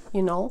mother,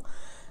 you know.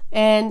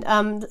 And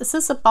this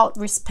is about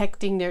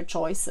respecting their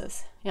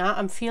choices. Yeah,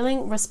 I'm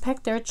feeling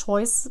respect their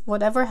choice,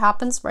 whatever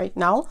happens right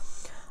now.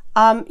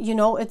 You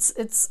know,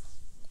 it's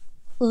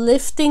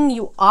lifting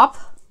you up.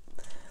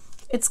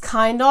 It's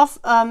kind of,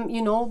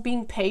 you know,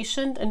 being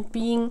patient and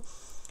being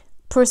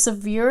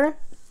persevere,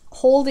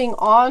 holding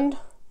on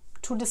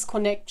to this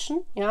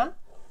connection. Yeah,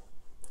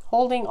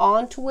 holding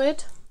on to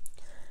it.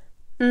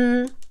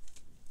 And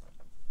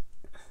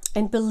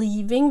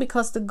believing,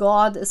 because the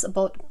God is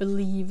about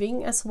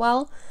believing as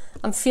well.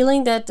 I'm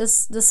feeling that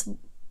this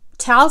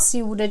tells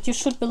you that you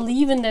should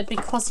believe in that,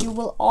 because you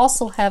will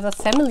also have a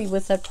family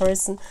with that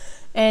person.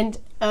 And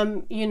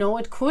you know,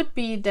 it could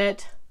be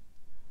that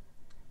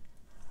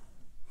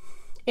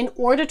in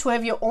order to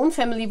have your own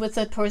family with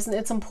that person,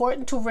 it's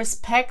important to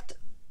respect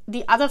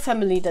the other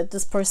family that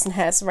this person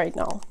has right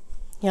now.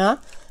 Yeah,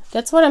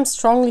 that's what I'm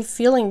strongly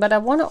feeling. But I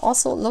want to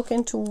also look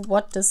into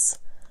what this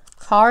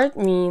card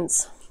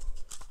means.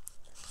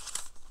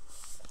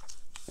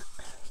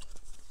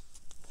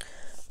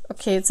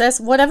 Okay, it says,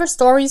 whatever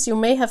stories you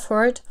may have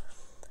heard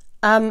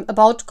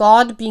about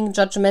God being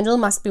judgmental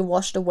must be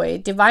washed away.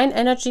 Divine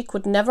energy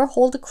could never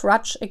hold a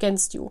grudge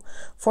against you,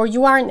 for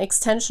you are an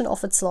extension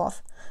of its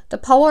love. The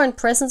power and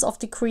presence of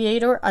the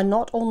Creator are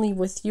not only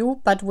with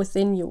you, but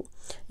within you.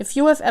 If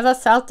you have ever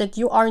felt that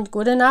you aren't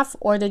good enough,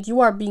 or that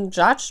you are being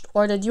judged,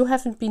 or that you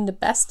haven't been the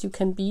best you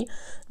can be,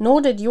 know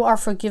that you are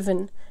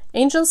forgiven.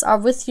 Angels are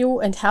with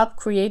you and help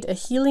create a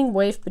healing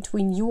wave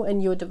between you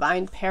and your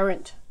divine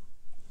parent.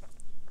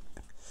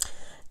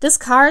 This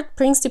card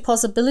brings the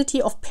possibility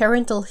of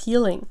parental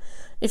healing.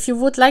 If you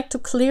would like to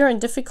clear in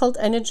difficult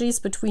energies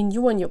between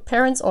you and your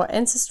parents or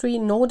ancestry,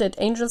 know that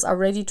angels are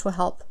ready to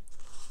help.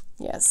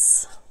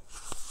 Yes.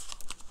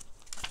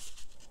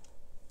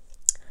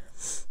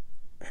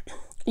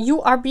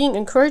 You are being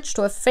encouraged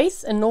to have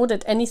faith and know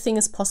that anything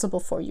is possible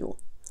for you.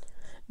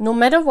 No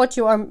matter what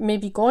you are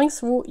maybe going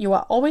through, you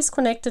are always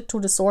connected to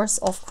the source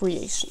of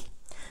creation.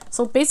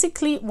 So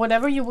basically,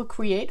 whatever you will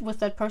create with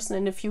that person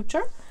in the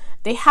future,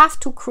 they have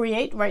to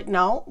create right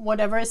now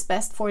whatever is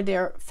best for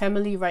their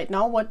family right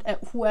now,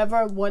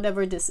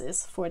 whatever this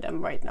is for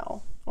them right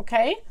now.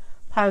 Okay?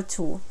 Pile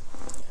 2.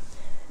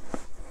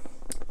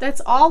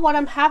 That's all what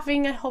I'm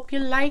having. I hope you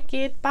like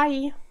it.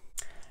 Bye.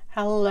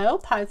 Hello,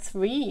 pile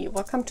 3.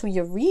 Welcome to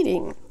your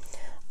reading.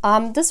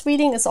 This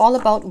reading is all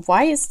about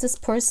why is this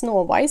person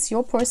or why is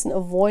your person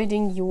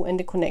avoiding you and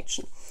the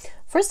connection.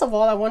 First of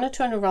all, I want to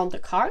turn around the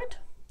card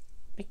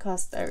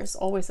because there is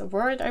always a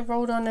word I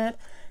wrote on it.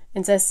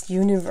 It says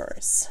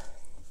universe.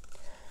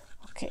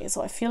 Okay,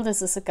 so I feel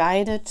this is a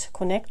guided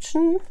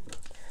connection.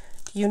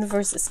 The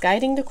universe is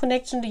guiding the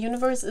connection. The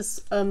universe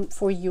is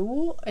for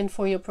you and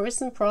for your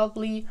person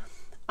probably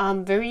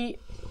very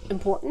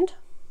important.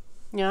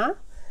 Yeah,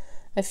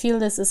 I feel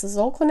this is a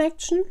soul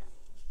connection.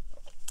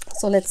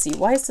 So let's see,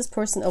 why is this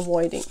person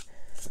avoiding?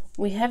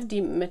 We have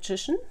the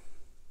Magician.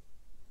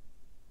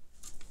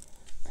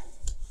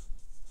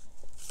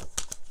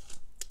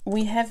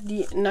 We have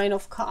the Nine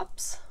of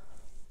Cups.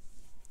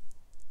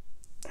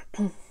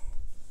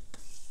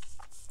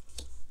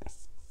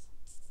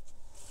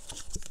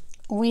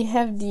 We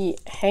have the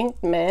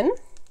Hanged Man.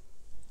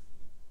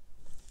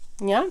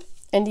 Yeah,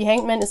 and the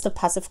Hanged Man is the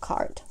passive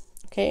card.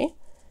 Okay,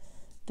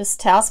 this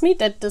tells me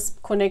that this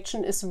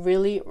connection is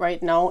really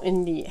right now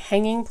in the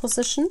hanging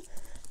position.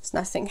 There's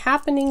nothing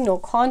happening, no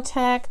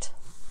contact.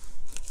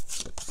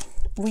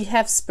 We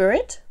have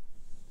Spirit,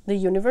 the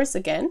universe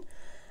again.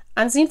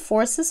 Unseen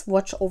forces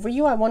watch over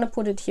you. I want to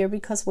put it here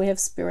because we have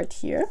Spirit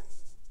here.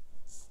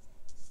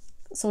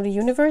 So the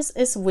universe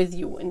is with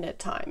you in that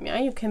time. Yeah,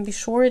 you can be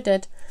sure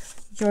that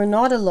you're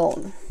not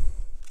alone.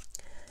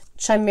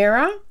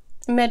 Chimera,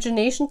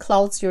 imagination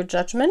clouds your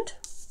judgment.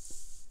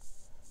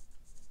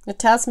 It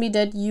tells me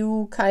that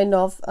you kind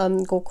of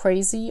go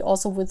crazy.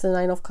 Also with the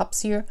Nine of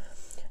Cups here,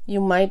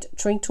 you might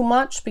drink too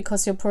much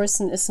because your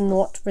person is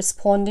not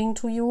responding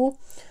to you.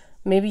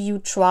 Maybe you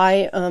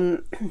try,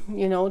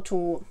 you know,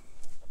 to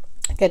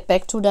get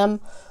back to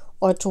them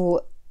or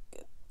to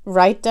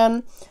write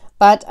them.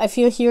 But I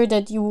feel here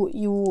that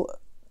you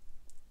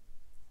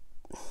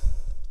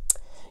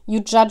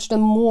judge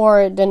them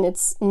more than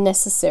it's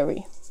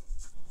necessary.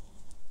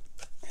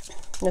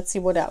 Let's see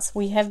what else.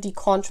 We have the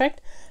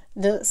contract,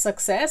 the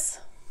success.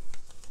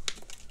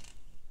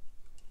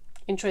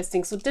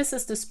 Interesting. So this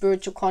is the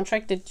spiritual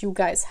contract that you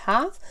guys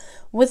have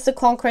with the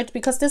concrete,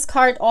 because this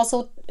card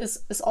also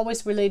is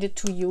always related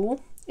to you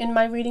in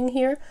my reading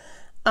here.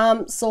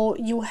 So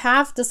you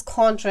have this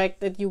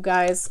contract that you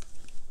guys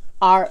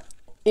are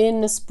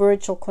in a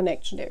spiritual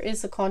connection. There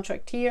is a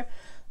contract here.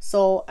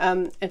 So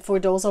and for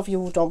those of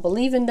you who don't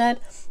believe in that,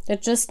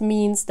 it just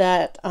means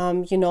that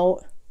you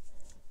know,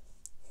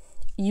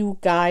 you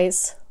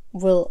guys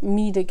will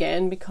meet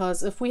again,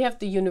 because if we have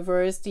the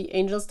universe, the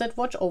angels that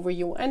watch over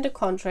you, and the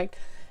contract,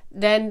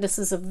 then this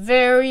is a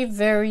very,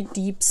 very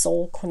deep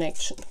soul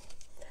connection.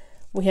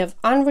 We have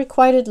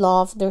unrequited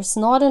love. There's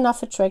not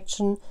enough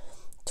attraction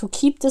to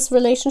keep this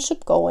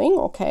relationship going.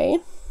 Okay.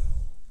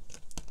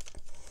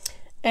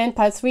 And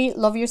pile 3,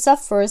 love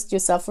yourself first. Your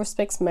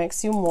self-respect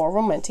makes you more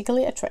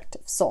romantically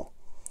attractive. So,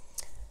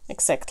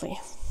 exactly.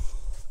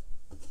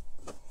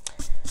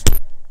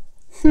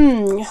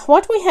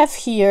 What we have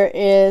here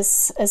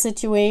is a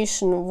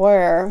situation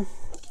where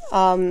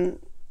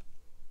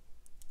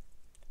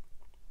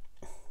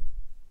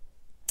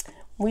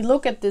we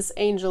look at this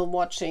angel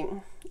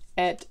watching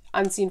at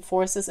unseen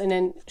forces, and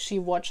then she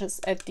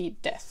watches at the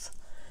death,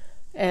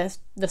 at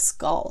the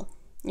skull.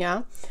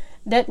 Yeah,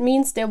 that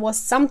means there was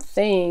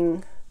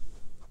something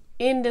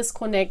in this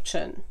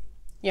connection.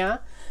 Yeah,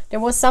 there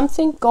was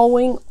something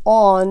going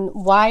on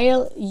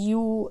while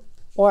you,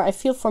 or I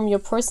feel from your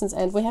person's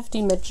end, we have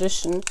the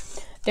Magician.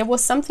 There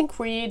was something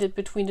created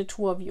between the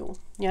two of you.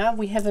 Yeah,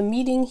 we have a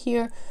meeting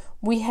here.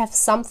 We have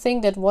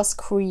something that was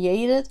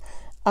created.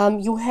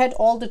 You had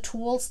all the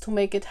tools to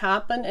make it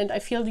happen, and I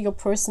feel your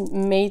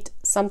person made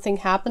something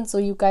happen. So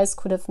you guys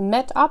could have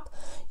met up.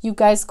 You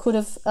guys could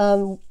have,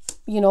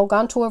 you know,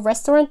 gone to a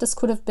restaurant. This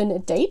could have been a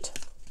date.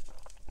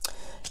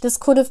 This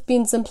could have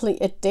been simply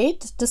a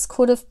date. This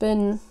could have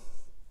been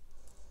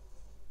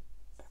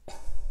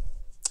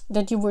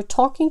that you were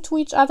talking to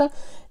each other.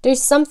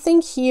 There's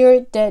something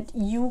here that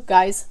you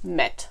guys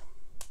met.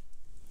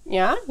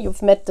 Yeah,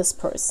 you've met this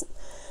person.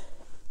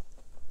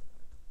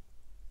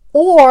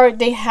 or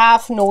they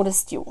have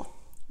noticed you.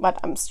 But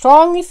I'm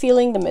strongly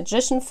feeling the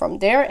Magician from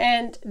their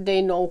end.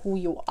 They know who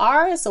you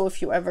are. So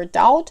if you ever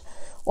doubt,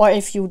 or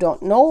if you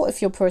don't know,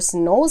 if your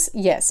person knows,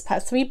 yes,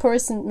 path 3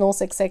 person knows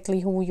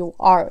exactly who you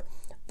are.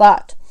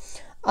 But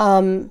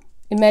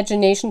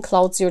imagination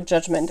clouds your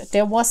judgment.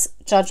 There was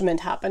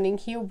judgment happening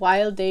here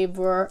while they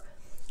were,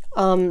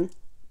 you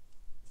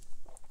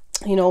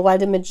know, while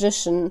the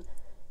Magician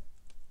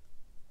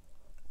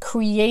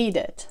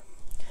created.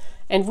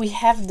 And we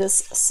have this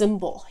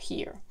symbol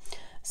here.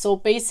 So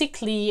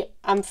basically,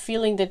 I'm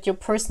feeling that your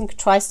person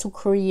tries to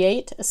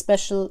create a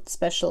special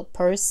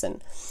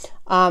person.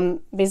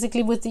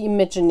 Basically, with the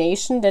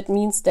imagination, that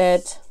means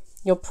that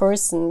your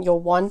person, your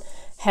one,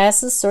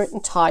 has a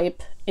certain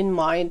type in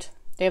mind.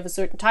 They have a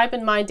certain type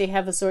in mind. They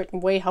have a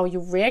certain way how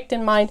you react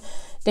in mind.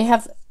 They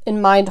have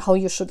in mind how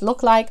you should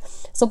look like.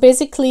 So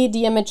basically,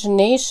 the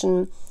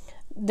imagination,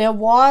 there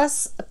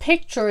was a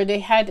picture they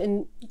had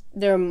in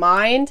their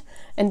mind,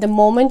 and the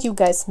moment you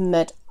guys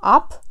met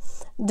up,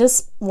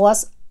 this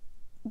was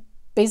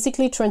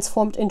basically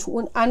transformed into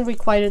an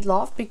unrequited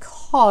love,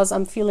 because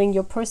I'm feeling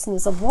your person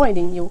is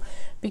avoiding you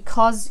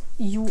because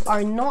you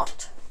are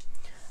not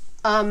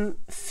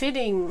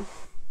fitting,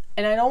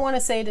 and I don't want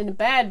to say it in a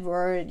bad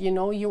word, you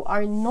know, you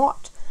are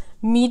not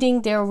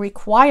meeting their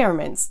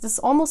requirements. This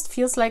almost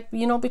feels like,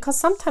 you know, because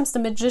sometimes the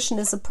Magician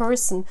is a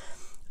person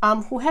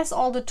who has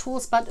all the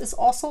tools, but is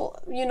also,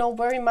 you know,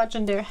 very much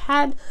in their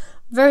head,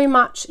 very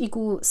much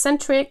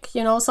egocentric,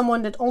 you know,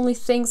 someone that only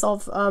thinks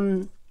of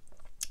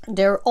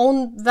their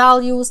own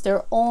values,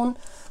 their own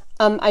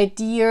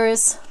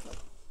ideas.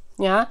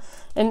 Yeah,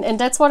 and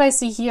that's what I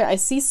see here. I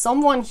see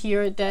someone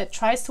here that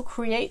tries to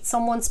create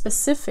someone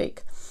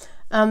specific,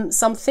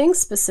 something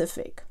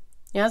specific.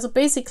 Yeah, so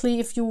basically,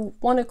 if you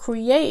want to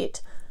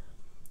create,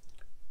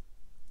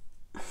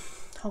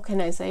 how can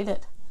I say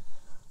that?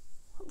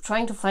 I'm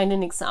trying to find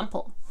an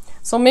example.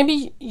 So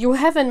maybe you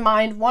have in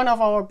mind one of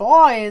our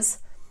boys,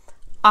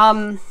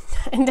 and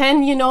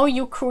then, you know,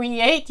 you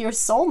create your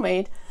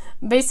soulmate.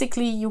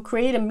 Basically, you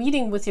create a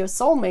meeting with your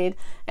soulmate,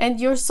 and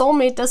your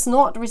soulmate does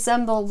not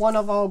resemble one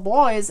of our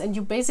boys, and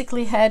you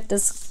basically had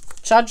this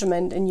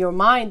judgment in your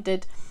mind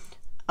that,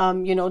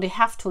 you know, they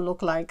have to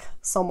look like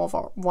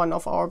one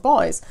of our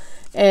boys,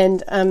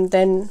 and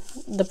then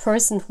the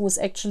person who is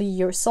actually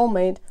your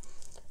soulmate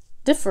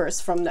differs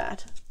from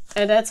that.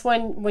 And that's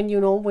when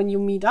you know, when you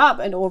meet up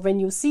or when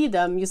you see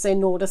them, you say,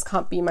 no, this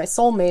can't be my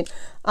soulmate.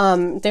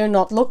 They're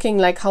not looking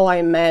like how I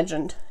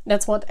imagined.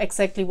 That's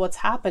exactly what's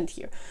happened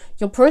here.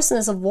 Your person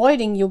is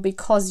avoiding you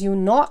because you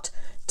not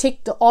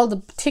ticked all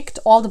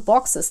the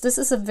boxes. This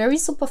is a very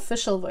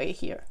superficial way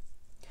here.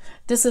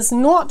 This is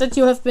not that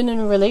you have been in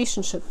a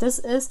relationship. This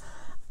is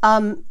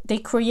they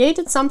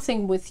created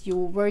something with you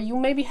where you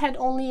maybe had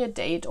only a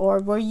date, or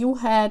where you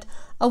had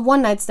a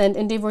one-night stand,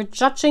 and they were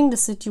judging the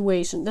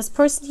situation. This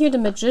person here, the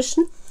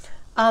Magician,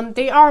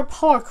 they are a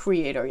power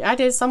creator. Yeah,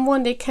 there's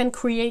someone, they can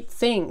create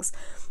things.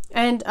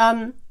 And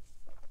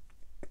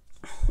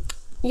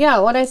yeah,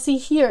 what I see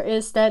here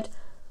is that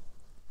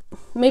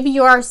maybe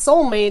you are a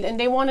soulmate and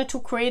they wanted to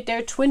create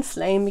their twin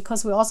flame,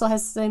 because we also have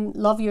the same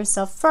love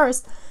yourself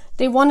first.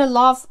 They want to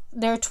love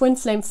their twin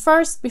flame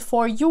first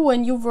before you,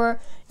 and you were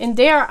in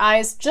their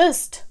eyes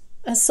just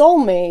a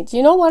soulmate.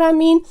 You know what I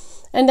mean?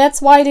 And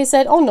that's why they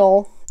said, oh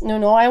no,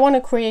 I want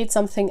to create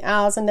something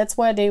else. And that's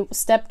why they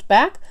stepped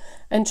back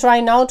and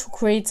try now to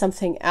create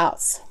something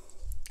else.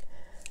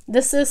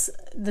 This is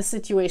the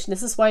situation.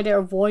 This is why they're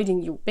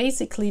avoiding you,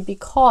 basically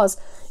because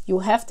you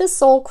have this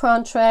soul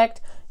contract.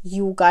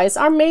 You guys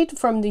are made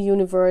from the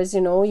universe,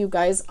 you know, you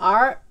guys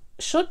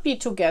should be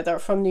together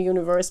from the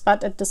universe,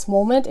 but at this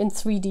moment in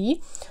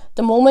 3D,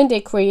 the moment they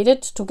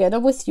created together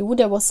with you,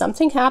 there was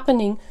something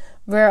happening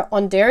where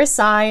on their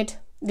side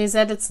they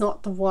said it's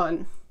not the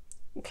one.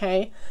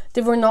 Okay,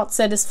 they were not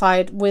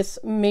satisfied with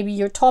maybe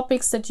your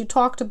topics that you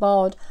talked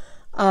about,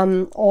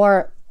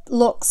 or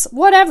looks,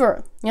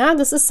 whatever. Yeah,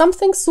 this is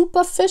something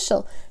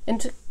superficial.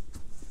 And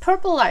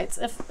purple lights,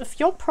 if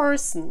your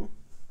person,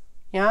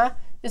 yeah,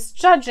 is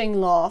judging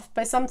love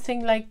by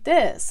something like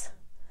this,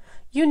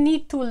 you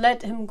need to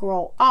let him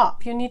grow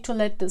up. You need to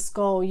let this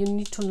go. You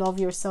need to love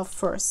yourself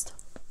first.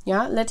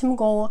 Yeah, let him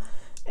go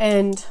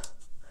and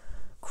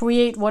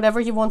create whatever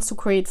he wants to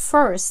create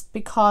first,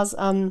 because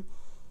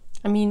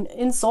I mean,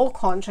 in soul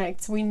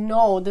contracts, we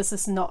know this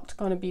is not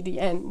going to be the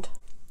end.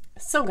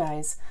 So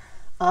guys,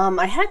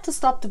 I had to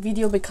stop the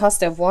video because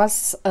there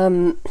was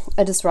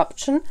a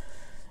disruption.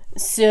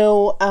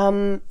 So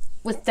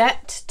with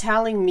that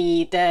telling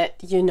me that,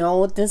 you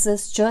know, this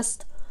is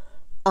just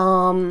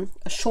a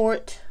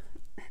short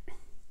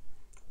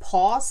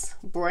pause,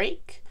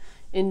 break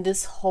in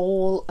this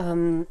whole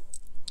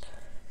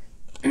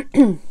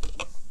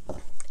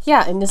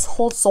yeah, in this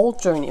whole soul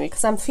journey,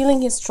 because I'm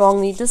feeling here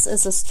strongly, this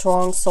is a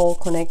strong soul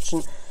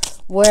connection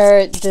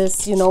where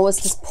this, you know, is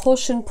this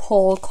push and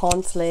pull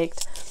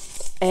conflict,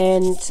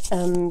 and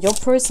your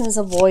person is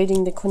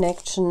avoiding the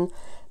connection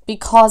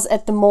because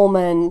at the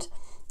moment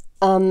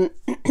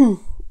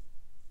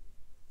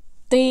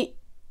they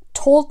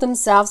told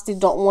themselves they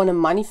don't want to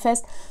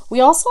manifest. We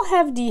also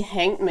have the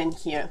Hangman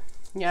here,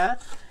 yeah,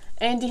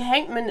 and the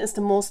Hangman is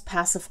the most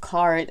passive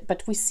card,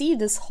 but we see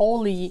this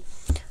holy,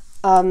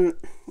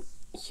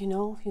 you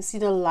know, you see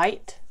the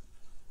light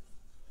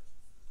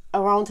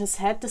around his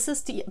head. This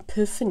is the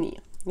epiphany,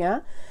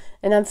 yeah,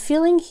 and I'm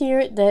feeling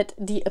here that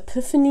the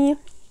epiphany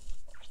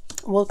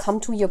will come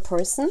to your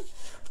person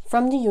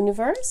from the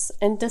universe,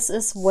 and this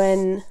is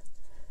when,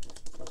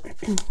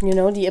 you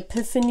know, the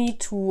epiphany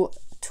to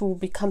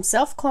become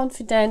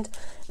self-confident,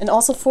 and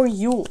also for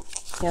you,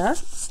 yeah.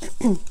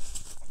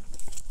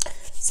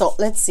 So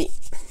let's see,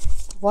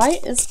 why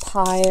is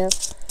pile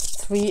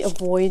 3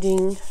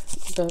 avoiding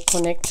the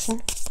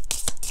connection?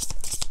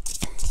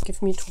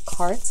 Give me 2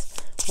 cards.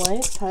 Why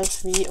is pile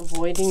 3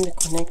 avoiding the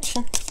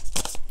connection?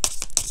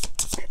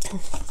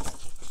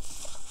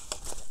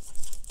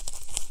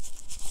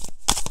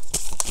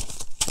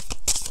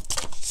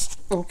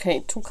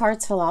 Okay, 2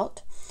 cards fell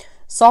out.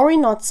 Sorry,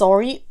 not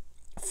sorry.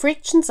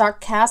 Friction,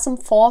 sarcasm,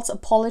 false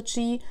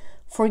apology,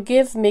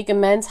 forgive, make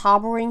amends,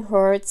 harboring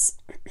hurts,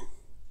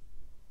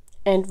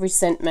 and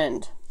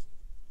resentment.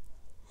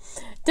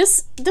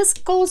 This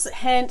goes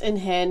hand in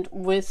hand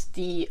with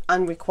the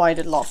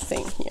unrequited love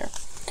thing here.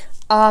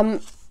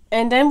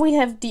 And then we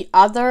have the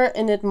other,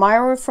 an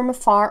admirer from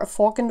afar, a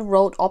fork in the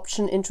road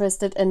option,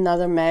 interested in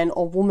another man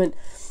or woman.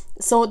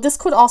 So this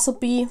could also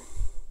be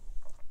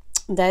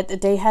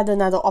that they had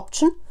another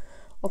option,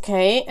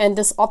 okay, and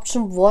this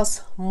option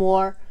was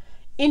more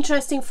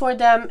interesting for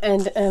them,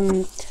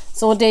 and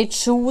so they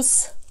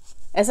choose,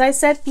 as I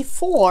said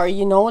before,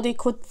 you know, they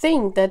could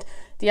think that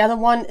the other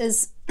one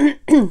is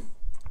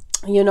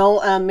you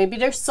know, maybe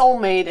their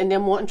soulmate, and they're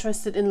more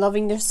interested in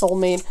loving their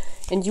soulmate,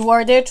 and you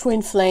are their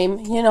twin flame,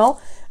 you know.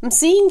 I'm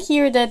seeing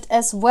here that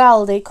as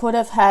well they could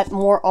have had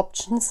more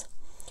options,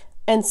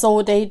 and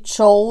so they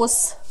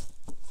chose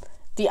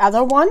the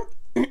other one.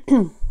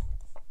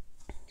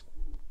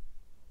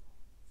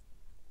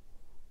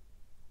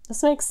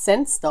 This makes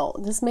sense though.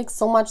 This makes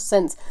so much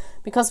sense,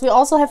 because we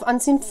also have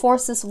unseen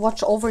forces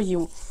watch over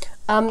you.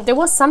 There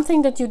was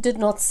something that you did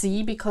not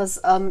see because,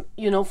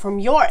 you know, from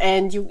your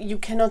end, you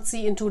cannot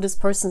see into this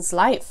person's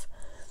life.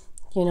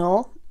 You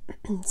know,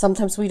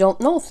 sometimes we don't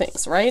know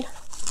things, right?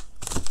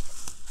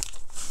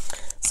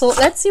 So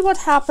let's see what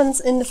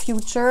happens in the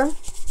future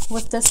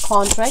with this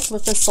contract,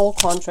 with the soul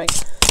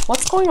contract.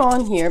 What's going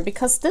on here?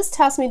 Because this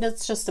tells me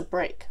that's just a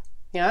break.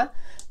 Yeah,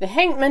 the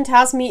Hangman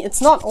tells me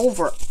it's not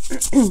over.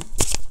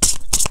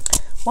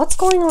 What's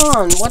going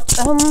on?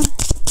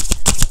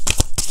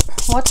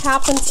 What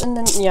happens in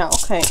the, yeah,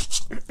 okay.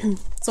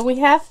 So we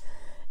have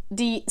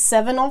the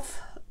 7 of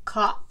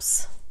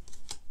Cups.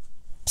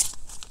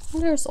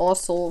 There's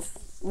also,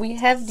 we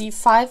have the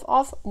 5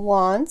 of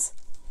Wands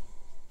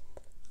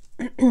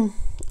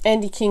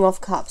and the King of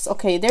Cups.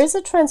 Okay, there's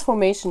a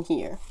transformation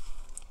here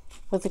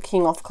with the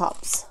King of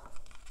Cups.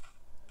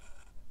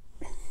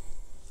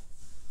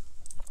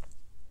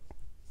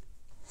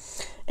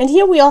 And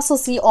here we also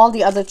see all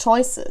the other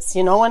choices,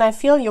 you know, and I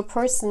feel your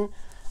person,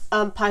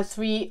 pile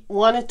 3,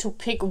 wanted to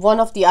pick one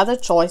of the other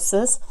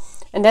choices,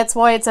 and that's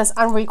why it says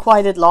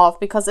unrequited love,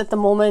 because at the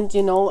moment,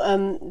 you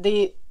know,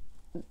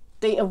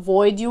 they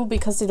avoid you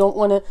because they don't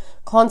want to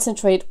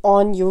concentrate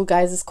on you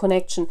guys'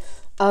 connection.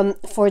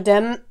 For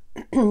them,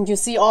 you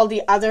see all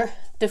the other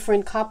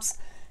different cups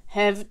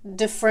have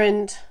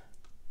different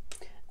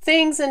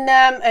things in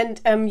them,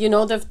 and you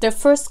know, the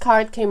first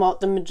card came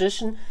out, the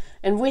Magician.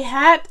 And we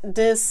had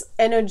this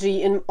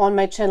energy on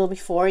my channel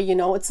before, you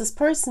know, it's this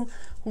person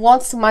who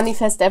wants to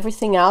manifest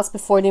everything else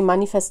before they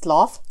manifest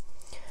love.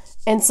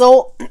 And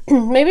so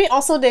maybe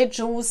also they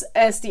choose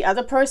as the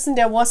other person,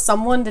 there was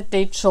someone that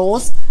they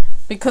chose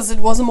because it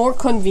was more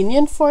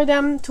convenient for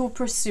them to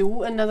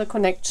pursue another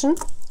connection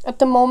at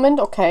the moment,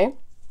 okay.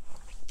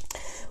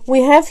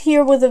 We have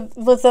here with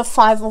the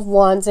 5 of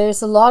Wands,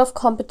 there's a lot of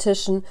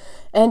competition,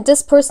 and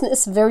this person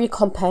is very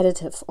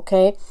competitive,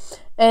 okay.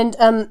 And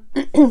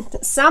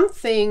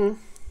something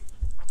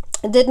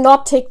did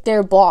not tick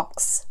their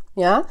box,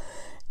 yeah?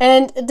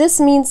 And this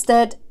means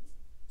that,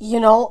 you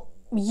know,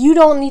 you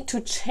don't need to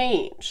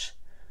change,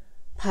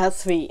 pile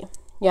 3,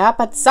 yeah?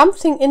 But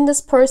something in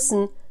this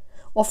person,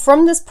 or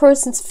from this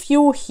person's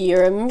view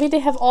here, maybe they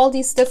have all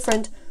these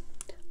different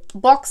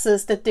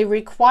boxes that they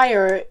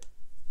require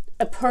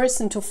a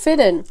person to fit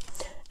in.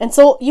 And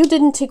so you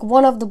didn't tick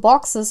one of the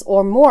boxes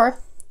or more.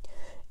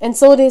 And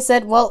so they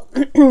said, well,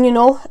 you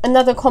know,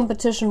 another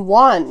competition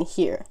won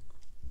here.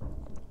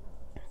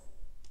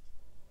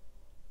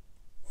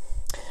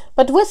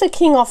 But with the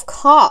King of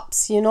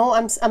Cups, you know,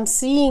 I'm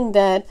seeing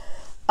that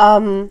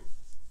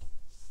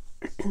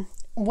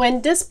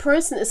when this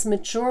person is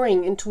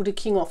maturing into the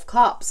King of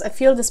Cups, I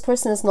feel this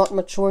person is not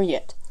mature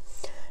yet.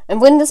 And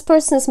when this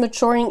person is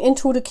maturing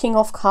into the King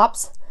of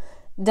Cups,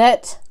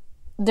 that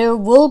there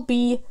will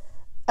be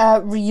a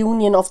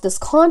reunion of this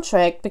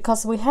contract,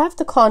 because we have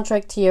the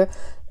contract here.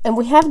 And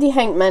we have the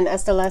Hangman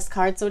as the last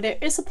card, so there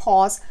is a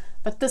pause,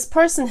 but this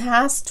person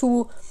has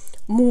to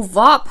move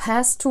up,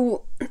 has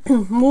to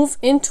move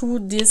into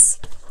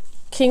this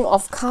King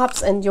of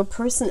Cups, and your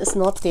person is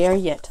not there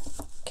yet.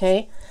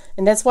 Okay,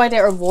 and that's why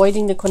they're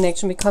avoiding the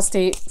connection, because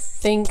they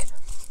think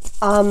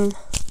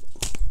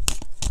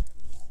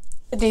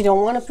they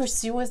don't want to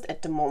pursue it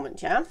at the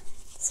moment. Yeah,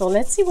 so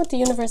let's see what the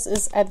universe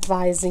is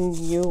advising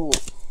you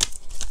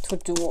to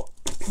do.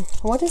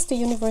 What is the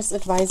universe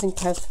advising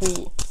pile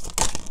 3?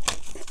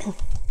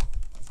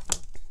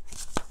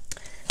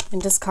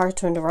 And this card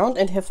turned around,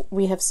 and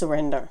we have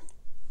surrender.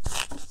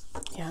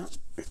 Yeah.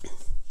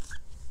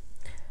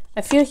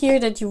 I feel here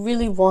that you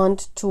really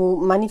want to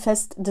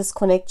manifest this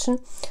connection,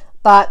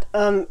 but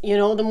you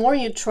know, the more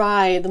you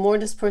try, the more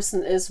this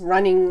person is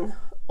running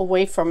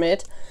away from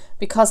it,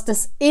 because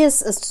this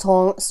is a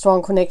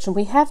strong connection.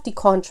 We have the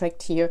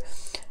contract here,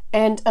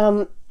 and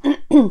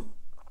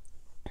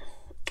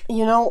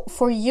you know,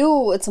 for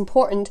you it's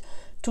important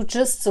to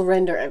just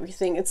surrender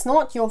everything. It's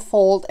not your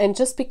fault, and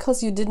just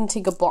because you didn't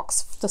tick a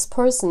box for this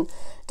person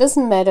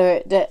doesn't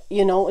matter. That,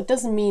 you know, it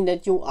doesn't mean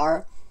that you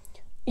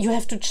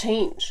have to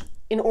change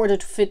in order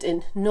to fit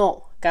in.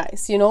 No,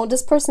 guys, you know,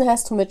 this person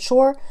has to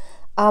mature.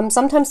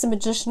 Sometimes the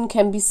magician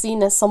can be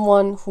seen as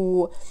someone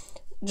who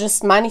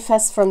just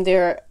manifests from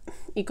their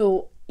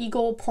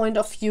ego point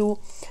of view.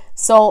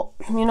 So,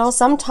 you know,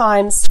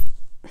 sometimes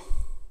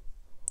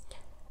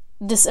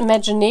this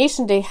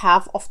imagination they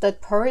have of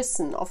that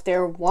person, of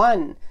their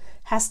one,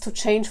 has to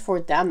change for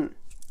them.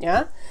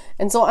 Yeah,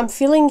 and so I'm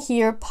feeling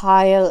here,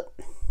 pile,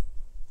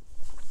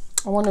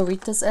 I want to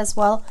read this as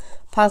well,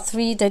 pile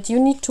 3, that you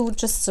need to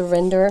just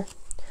surrender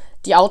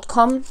the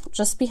outcome.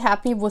 Just be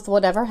happy with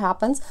whatever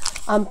happens.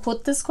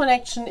 Put this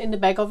connection in the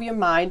back of your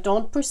mind.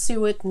 Don't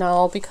pursue it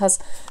now, because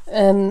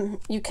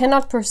you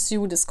cannot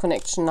pursue this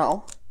connection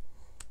now.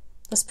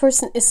 This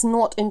person is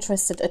not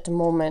interested at the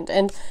moment,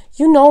 and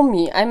you know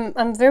me,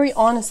 I'm very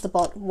honest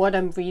about what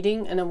I'm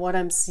reading and what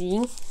I'm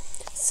seeing.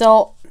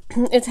 So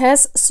it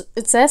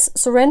says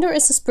surrender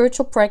is a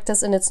spiritual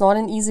practice, and it's not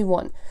an easy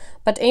one,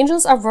 but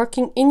angels are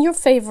working in your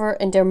favor,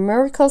 and their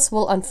miracles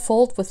will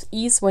unfold with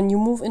ease when you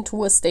move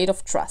into a state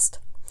of trust.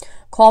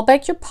 Call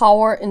back your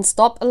power and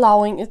stop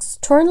allowing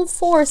external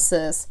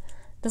forces,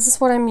 this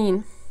is what I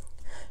mean,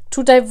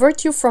 to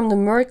divert you from the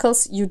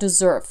miracles you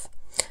deserve.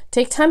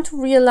 Take time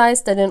to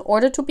realize that in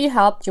order to be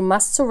helped, you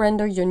must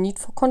surrender your need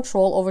for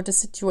control over the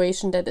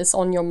situation that is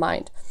on your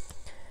mind.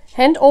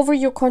 Hand over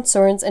your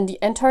concerns and the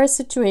entire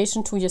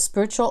situation to your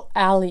spiritual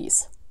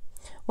allies.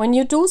 When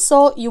you do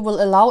so, you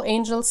will allow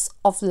angels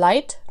of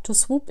light to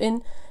swoop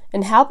in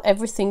and help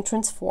everything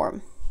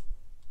transform.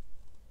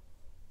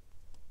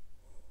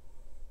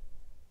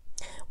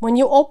 When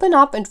you open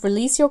up and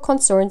release your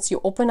concerns, you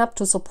open up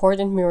to support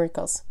and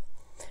miracles.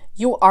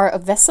 You are a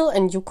vessel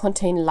and you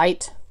contain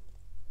light.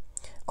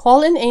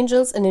 Call in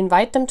angels and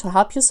invite them to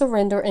help you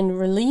surrender and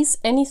release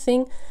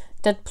anything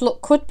that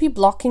could be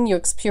blocking your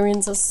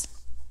experiences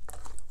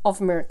of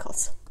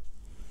miracles.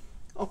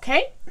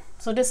 Okay,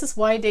 so this is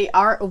why they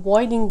are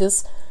avoiding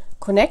this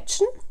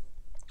connection.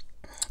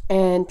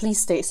 And please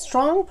stay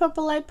strong,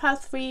 Purple Light Pile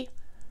 3.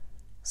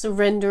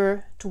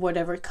 Surrender to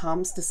whatever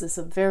comes. This is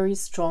a very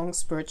strong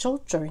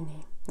spiritual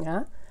journey.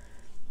 Yeah,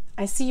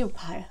 I see you,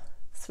 Pile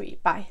 3.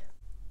 Bye.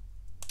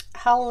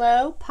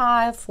 Hello,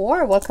 pile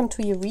 4. Welcome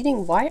to your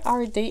reading. Why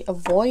are they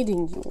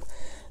avoiding you?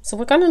 So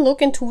we're going to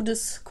look into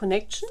this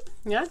connection.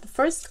 Yeah, the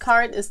first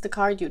card is the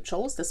card you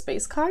chose, the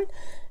space card.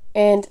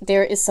 And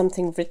there is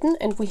something written,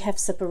 and we have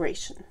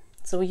separation.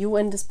 So you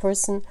and this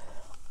person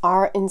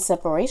are in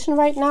separation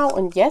right now.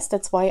 And yes,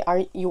 that's why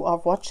you are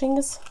watching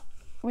this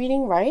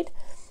reading, right?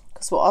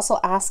 Because we're also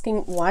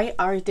asking, why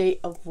are they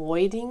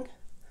avoiding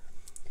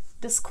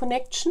this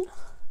connection?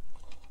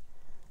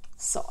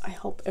 So I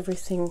hope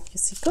everything you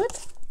see good.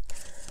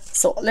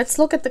 So let's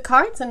look at the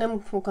cards, and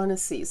then we're gonna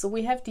see. So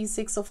we have the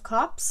 6 of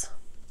Cups.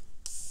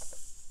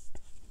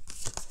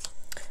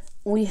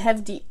 We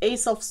have the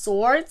Ace of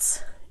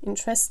Swords.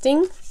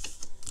 Interesting.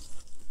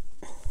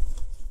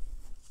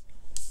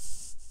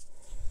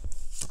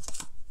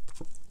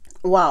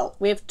 Wow,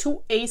 we have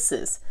 2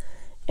 aces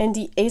and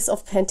the Ace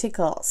of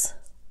Pentacles.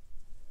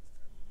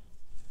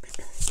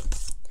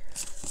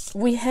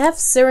 We have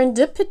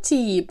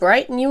serendipity.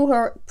 Bright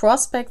new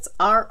prospects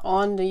are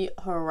on the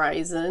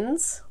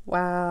horizons.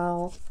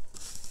 Wow.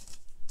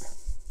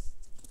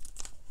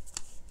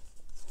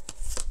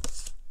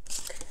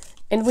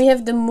 And we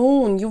have the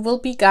Moon. You will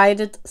be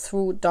guided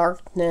through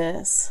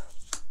darkness.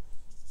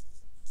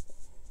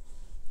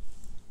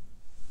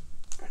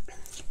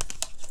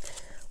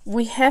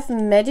 We have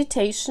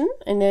meditation,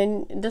 and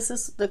then this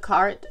is the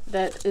card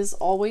that is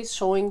always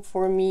showing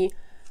for me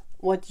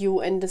what you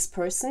and this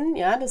person,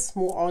 yeah, this is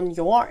more on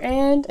your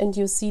end, and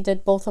you see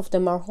that both of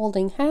them are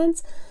holding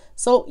hands.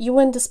 So you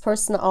and this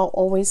person are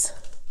always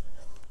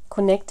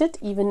connected,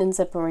 even in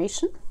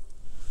separation.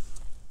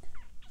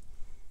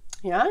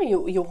 Yeah,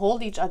 you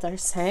hold each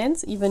other's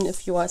hands, even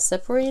if you are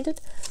separated.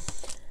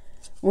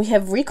 We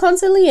have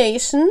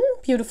reconciliation.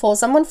 Beautiful.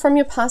 Someone from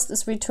your past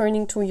is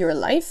returning to your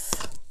life.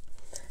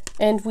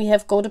 And we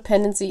have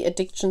codependency.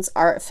 Addictions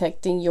are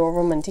affecting your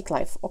romantic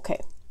life.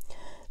 Okay.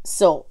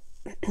 So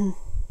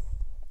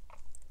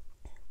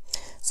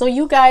So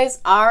you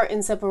guys are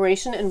in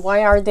separation, and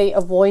why are they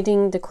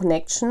avoiding the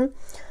connection?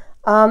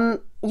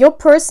 Your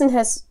person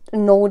has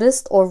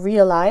noticed or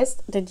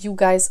realized that you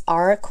guys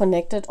are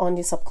connected on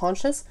the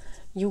subconscious.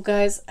 You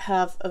guys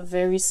have a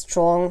very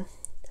strong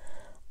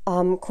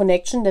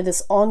connection that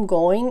is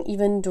ongoing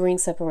even during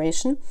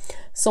separation.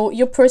 So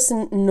your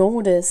person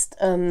noticed,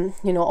 you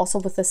know, also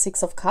with the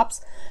Six of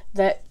Cups,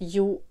 that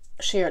you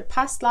shared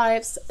past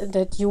lives,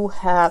 that you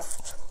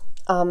have,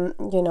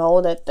 you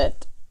know,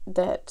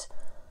 that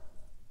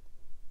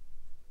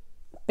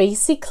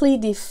basically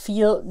they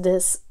feel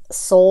this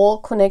soul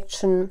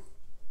connection,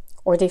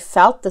 or they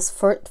felt this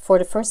for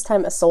the first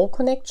time, a soul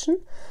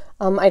connection.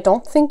 I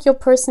don't think your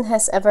person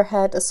has ever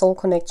had a soul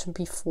connection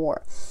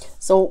before.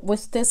 So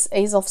with this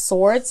Ace of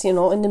Swords, you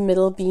know, in the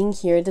middle being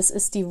here, this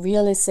is the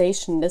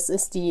realization. This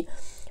is the,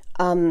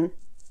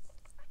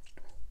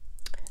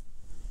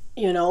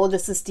 you know,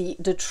 this is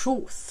the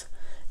truth.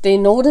 They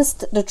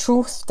noticed the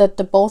truth that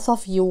the both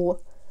of you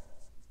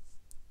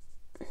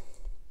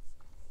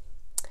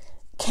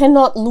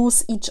cannot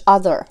lose each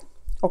other.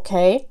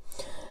 Okay?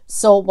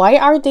 So why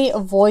are they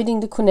avoiding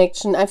the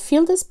connection? I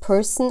feel this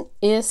person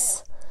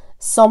is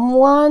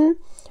someone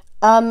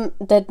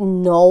that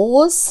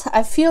knows.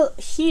 I feel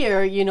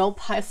here, you know,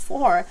 pile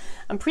 4,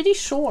 I'm pretty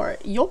sure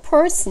your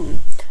person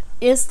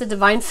is the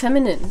divine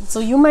feminine. So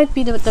you might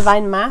be the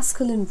divine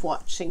masculine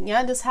watching.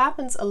 Yeah, this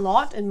happens a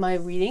lot in my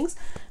readings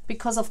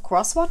because of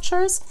cross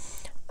watchers.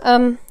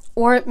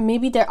 Or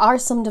maybe there are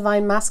some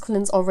divine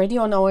masculines already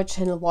on our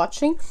channel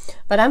watching,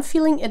 but I'm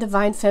feeling a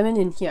divine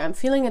feminine here. I'm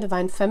feeling a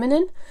divine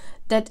feminine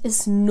that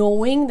is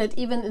knowing that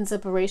even in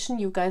separation,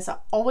 you guys are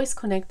always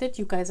connected,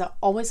 you guys are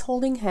always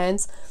holding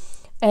hands,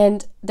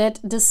 and that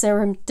the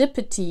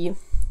serendipity,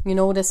 you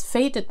know, this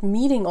fated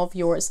meeting of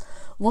yours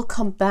will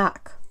come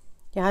back.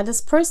 Yeah, this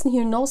person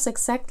here knows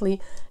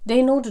exactly,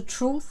 they know the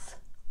truth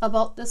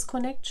about this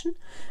connection.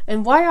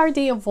 And why are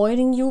they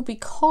avoiding you?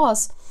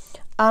 Because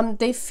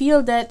they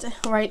feel that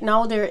right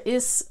now there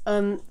is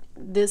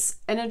this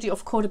energy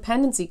of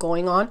codependency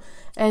going on,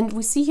 and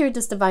we see here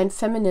this divine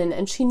feminine,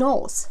 and she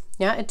knows.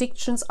 Yeah,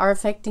 addictions are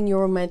affecting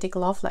your romantic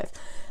love life.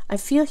 I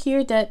feel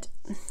here that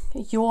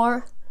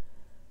your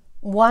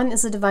one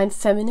is a divine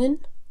feminine,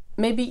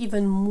 maybe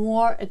even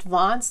more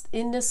advanced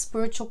in this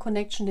spiritual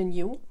connection than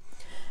you.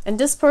 And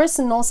this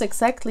person knows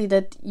exactly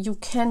that you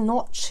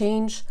cannot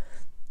change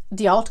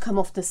the outcome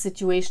of the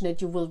situation,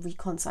 that you will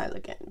reconcile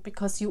again,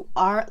 because you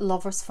are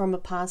lovers from a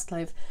past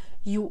life.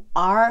 You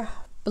are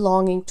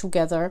belonging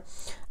together.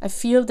 I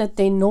feel that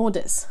they know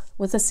this.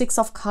 With the Six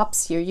of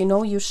Cups here, you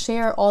know, you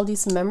share all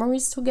these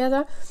memories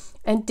together,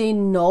 and they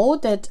know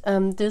that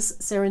this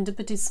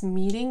serendipitous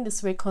meeting,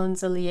 this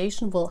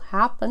reconciliation will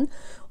happen,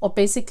 or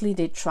basically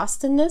they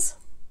trust in this.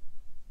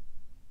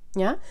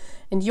 Yeah,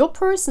 and your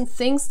person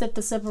thinks that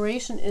the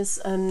separation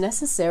is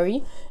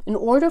necessary in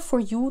order for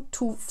you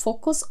to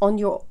focus on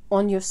your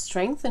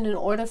strength, and in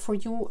order for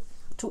you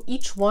to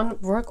each one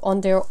work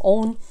on their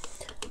own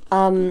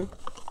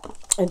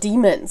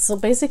demons. So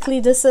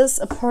basically this is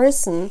a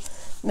person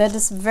that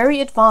is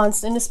very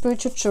advanced in the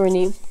spiritual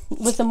journey.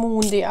 With the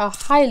moon, they are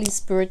highly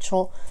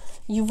spiritual.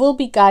 You will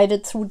be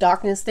guided through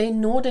darkness. They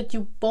know that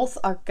you both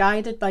are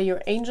guided by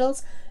your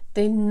angels.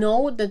 They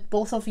know that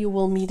both of you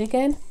will meet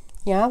again.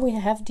 Yeah, we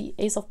have the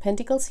Ace of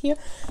Pentacles here,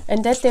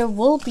 and that there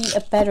will be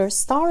a better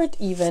start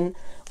even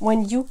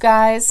when you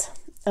guys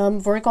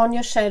work on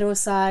your shadow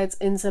sides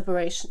in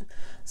separation.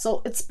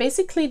 So it's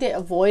basically they're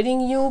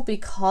avoiding you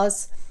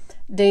because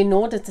they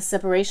know that the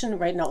separation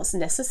right now is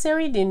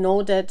necessary. They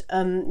know that,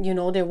 you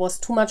know, there was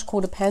too much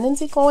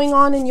codependency going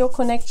on in your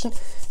connection,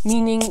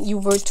 meaning you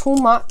were too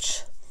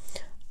much,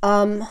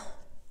 like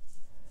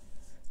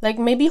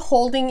maybe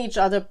holding each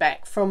other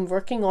back from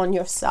working on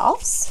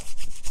yourselves.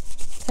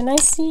 Can I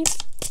see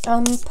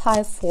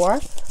pile 4?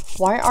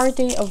 Why are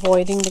they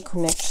avoiding the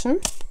connection?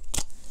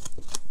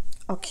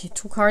 Okay,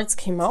 2 cards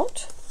came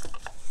out.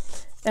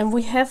 And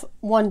we have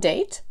 1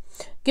 date.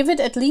 Give it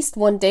at least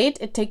 1 date.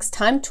 It takes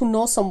time to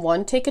know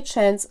someone. Take a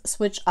chance.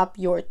 Switch up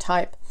your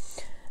type.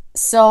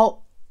 So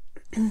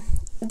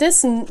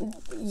this,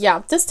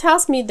 yeah, this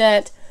tells me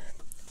that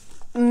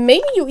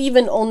maybe you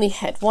even only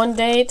had 1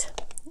 date.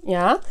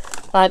 Yeah,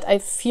 but I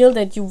feel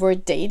that you were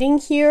dating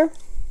here.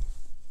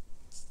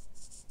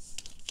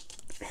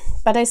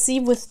 But I see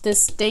with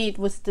this date,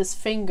 with this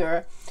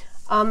finger,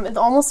 it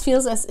almost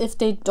feels as if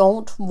they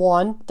don't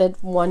want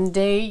that one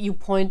day you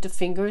point the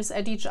fingers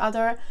at each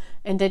other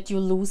and that you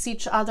lose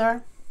each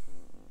other.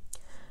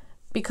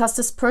 Because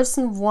this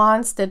person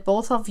wants that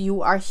both of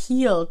you are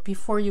healed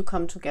before you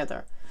come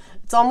together.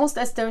 It's almost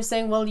as they're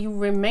saying, well, you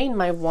remain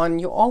my one.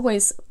 You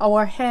always,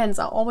 our hands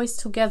are always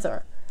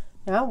together.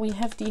 Yeah, we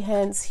have the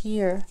hands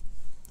here.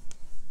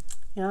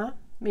 Yeah,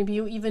 maybe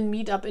you even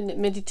meet up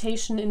in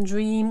meditation, in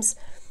dreams.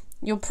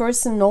 Your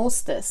person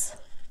knows this.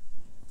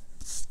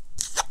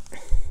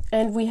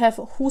 And we have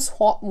who's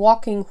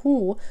walking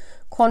who,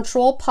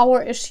 control,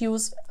 power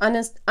issues,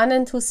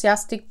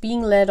 unenthusiastic,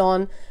 being led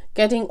on,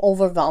 getting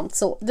overwhelmed.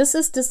 So this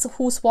is this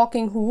who's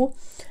walking who.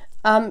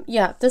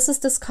 Yeah, this is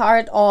this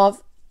card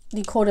of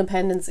the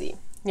codependency.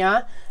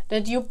 Yeah,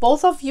 that you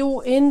both of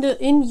you in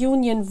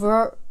union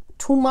were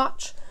too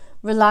much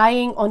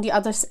relying on the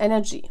other's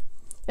energy.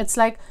 It's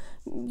like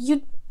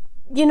you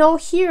know,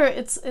 here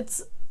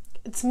it's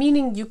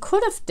meaning you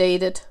could have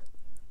dated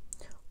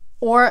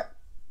or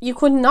you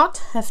could not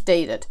have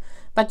dated,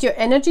 but your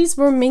energies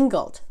were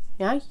mingled.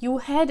 Yeah, you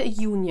had a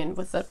union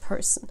with that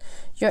person.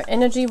 Your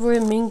energy were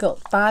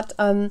mingled, but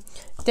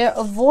they're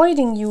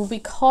avoiding you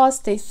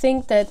because they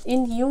think that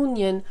in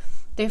union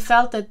they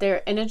felt that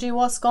their energy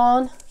was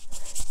gone,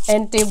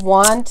 and they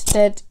want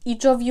that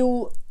each of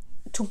you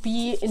to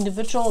be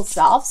individual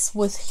selves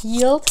with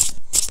healed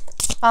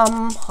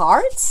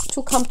hearts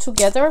to come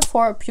together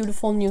for a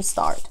beautiful new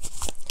start.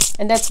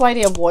 And that's why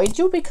they avoid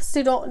you, because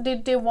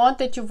they want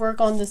that you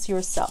work on this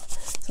yourself.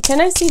 So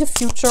can I see the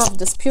future of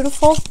this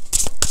beautiful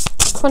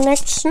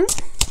connection?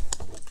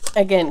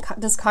 Again,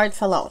 this card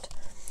fell out.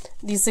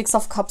 The Six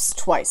of Cups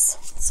twice.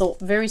 So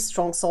very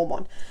strong soul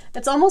bond.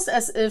 It's almost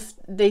as if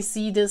they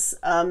see this,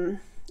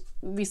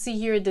 we see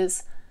here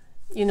this,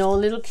 you know,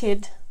 little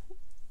kid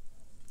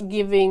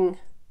giving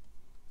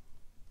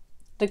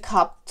the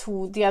cup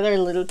to the other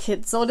little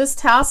kid. So this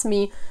tells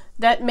me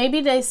that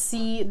maybe they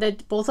see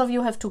that both of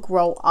you have to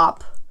grow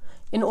up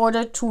in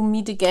order to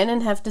meet again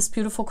and have this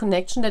beautiful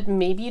connection, that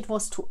maybe it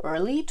was too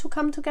early to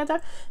come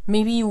together.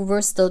 Maybe you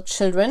were still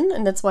children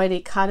and that's why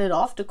they cut it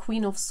off, the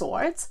Queen of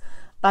Swords,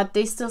 but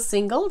they still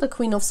single. The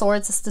Queen of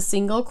Swords is the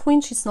single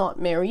queen, she's not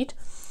married.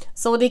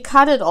 So they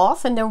cut it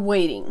off and they're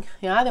waiting.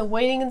 Yeah, they're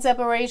waiting in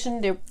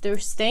separation, they're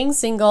staying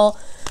single,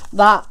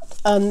 but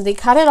they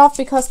cut it off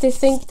because they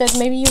think that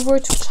maybe you were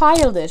too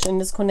childish in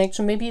this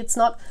connection. Maybe it's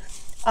not,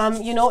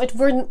 you know, it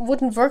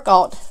wouldn't work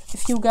out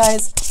if you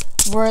guys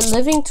were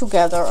living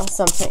together or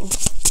something.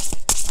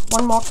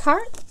 One more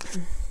card.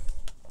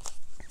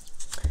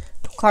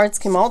 Two cards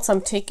came out, so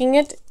I'm taking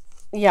it.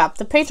 Yeah,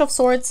 the Page of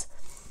Swords.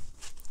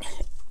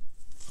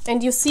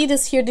 And you see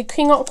this here, the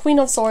Queen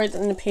of Swords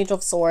and the Page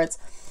of Swords.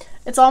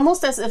 It's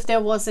almost as if there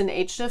was an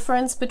age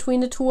difference between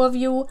the two of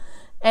you,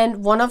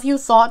 and one of you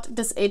thought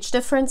this age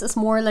difference is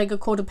more like a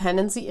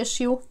codependency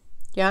issue.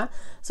 Yeah,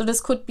 so this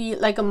could be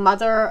like a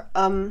mother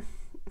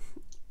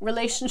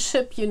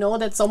relationship, you know,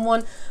 that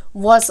someone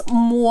was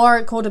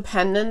more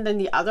codependent than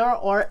the other,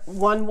 or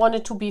one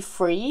wanted to be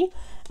free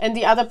and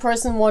the other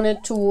person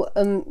wanted to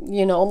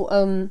you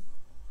know,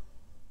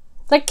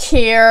 like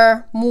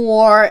care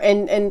more,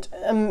 and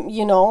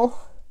you know,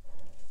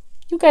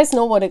 you guys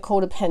know what a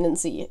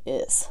codependency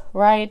is,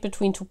 right?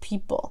 Between two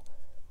people.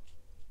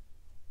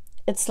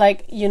 It's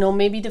like, you know,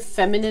 maybe the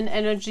feminine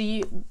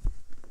energy,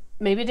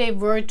 maybe they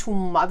were too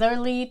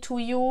motherly to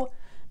you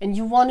and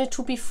you wanted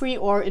to be free,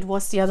 or it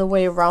was the other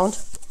way around.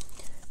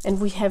 And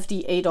we have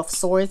the Eight of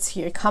Swords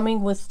here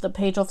coming with the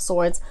Page of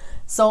Swords.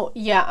 So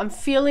yeah, I'm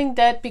feeling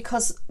that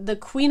because the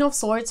Queen of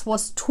Swords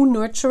was too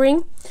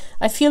nurturing,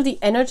 I feel the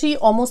energy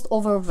almost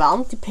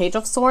overwhelmed the Page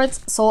of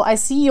Swords. So I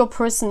see your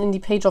person in the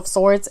Page of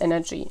Swords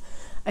energy.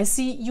 I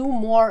see you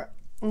more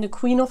in the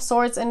Queen of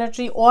Swords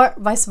energy, or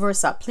vice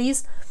versa.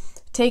 Please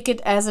take it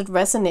as it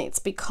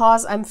resonates,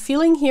 because I'm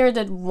feeling here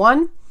that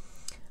one,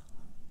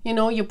 you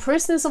know, your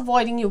person is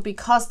avoiding you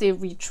because they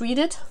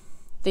retreated.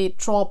 They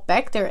draw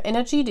back their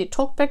energy. They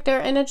took back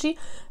their energy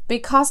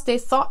because they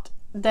thought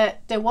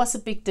that there was a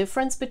big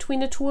difference between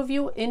the two of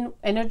you in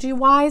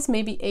energy-wise,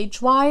 maybe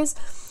age-wise,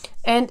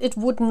 and it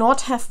would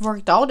not have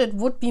worked out. It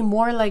would be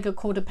more like a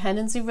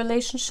codependency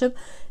relationship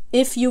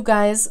if you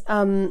guys,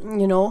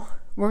 you know,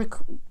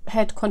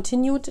 had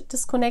continued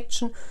this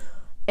connection.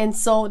 And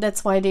so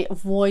that's why they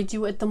avoid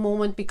you at the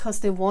moment, because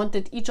they want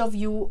that each of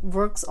you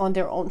works on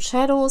their own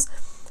shadows,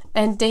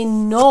 and they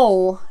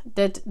know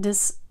that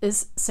this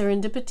is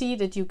serendipity,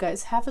 that you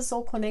guys have a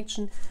soul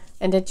connection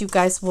and that you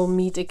guys will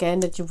meet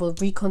again, that you will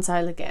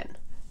reconcile again.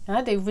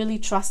 Yeah, they really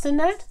trust in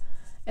that,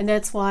 and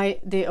that's why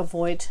they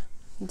avoid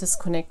this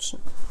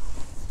connection.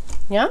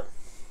 Yeah.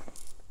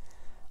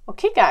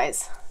 Okay,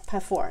 guys,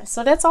 path 4.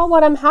 So that's all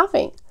what I'm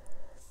having.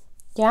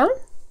 Yeah.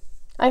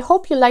 I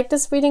hope you liked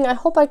this reading. I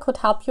hope I could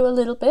help you a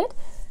little bit.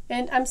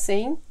 And I'm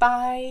saying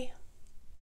bye.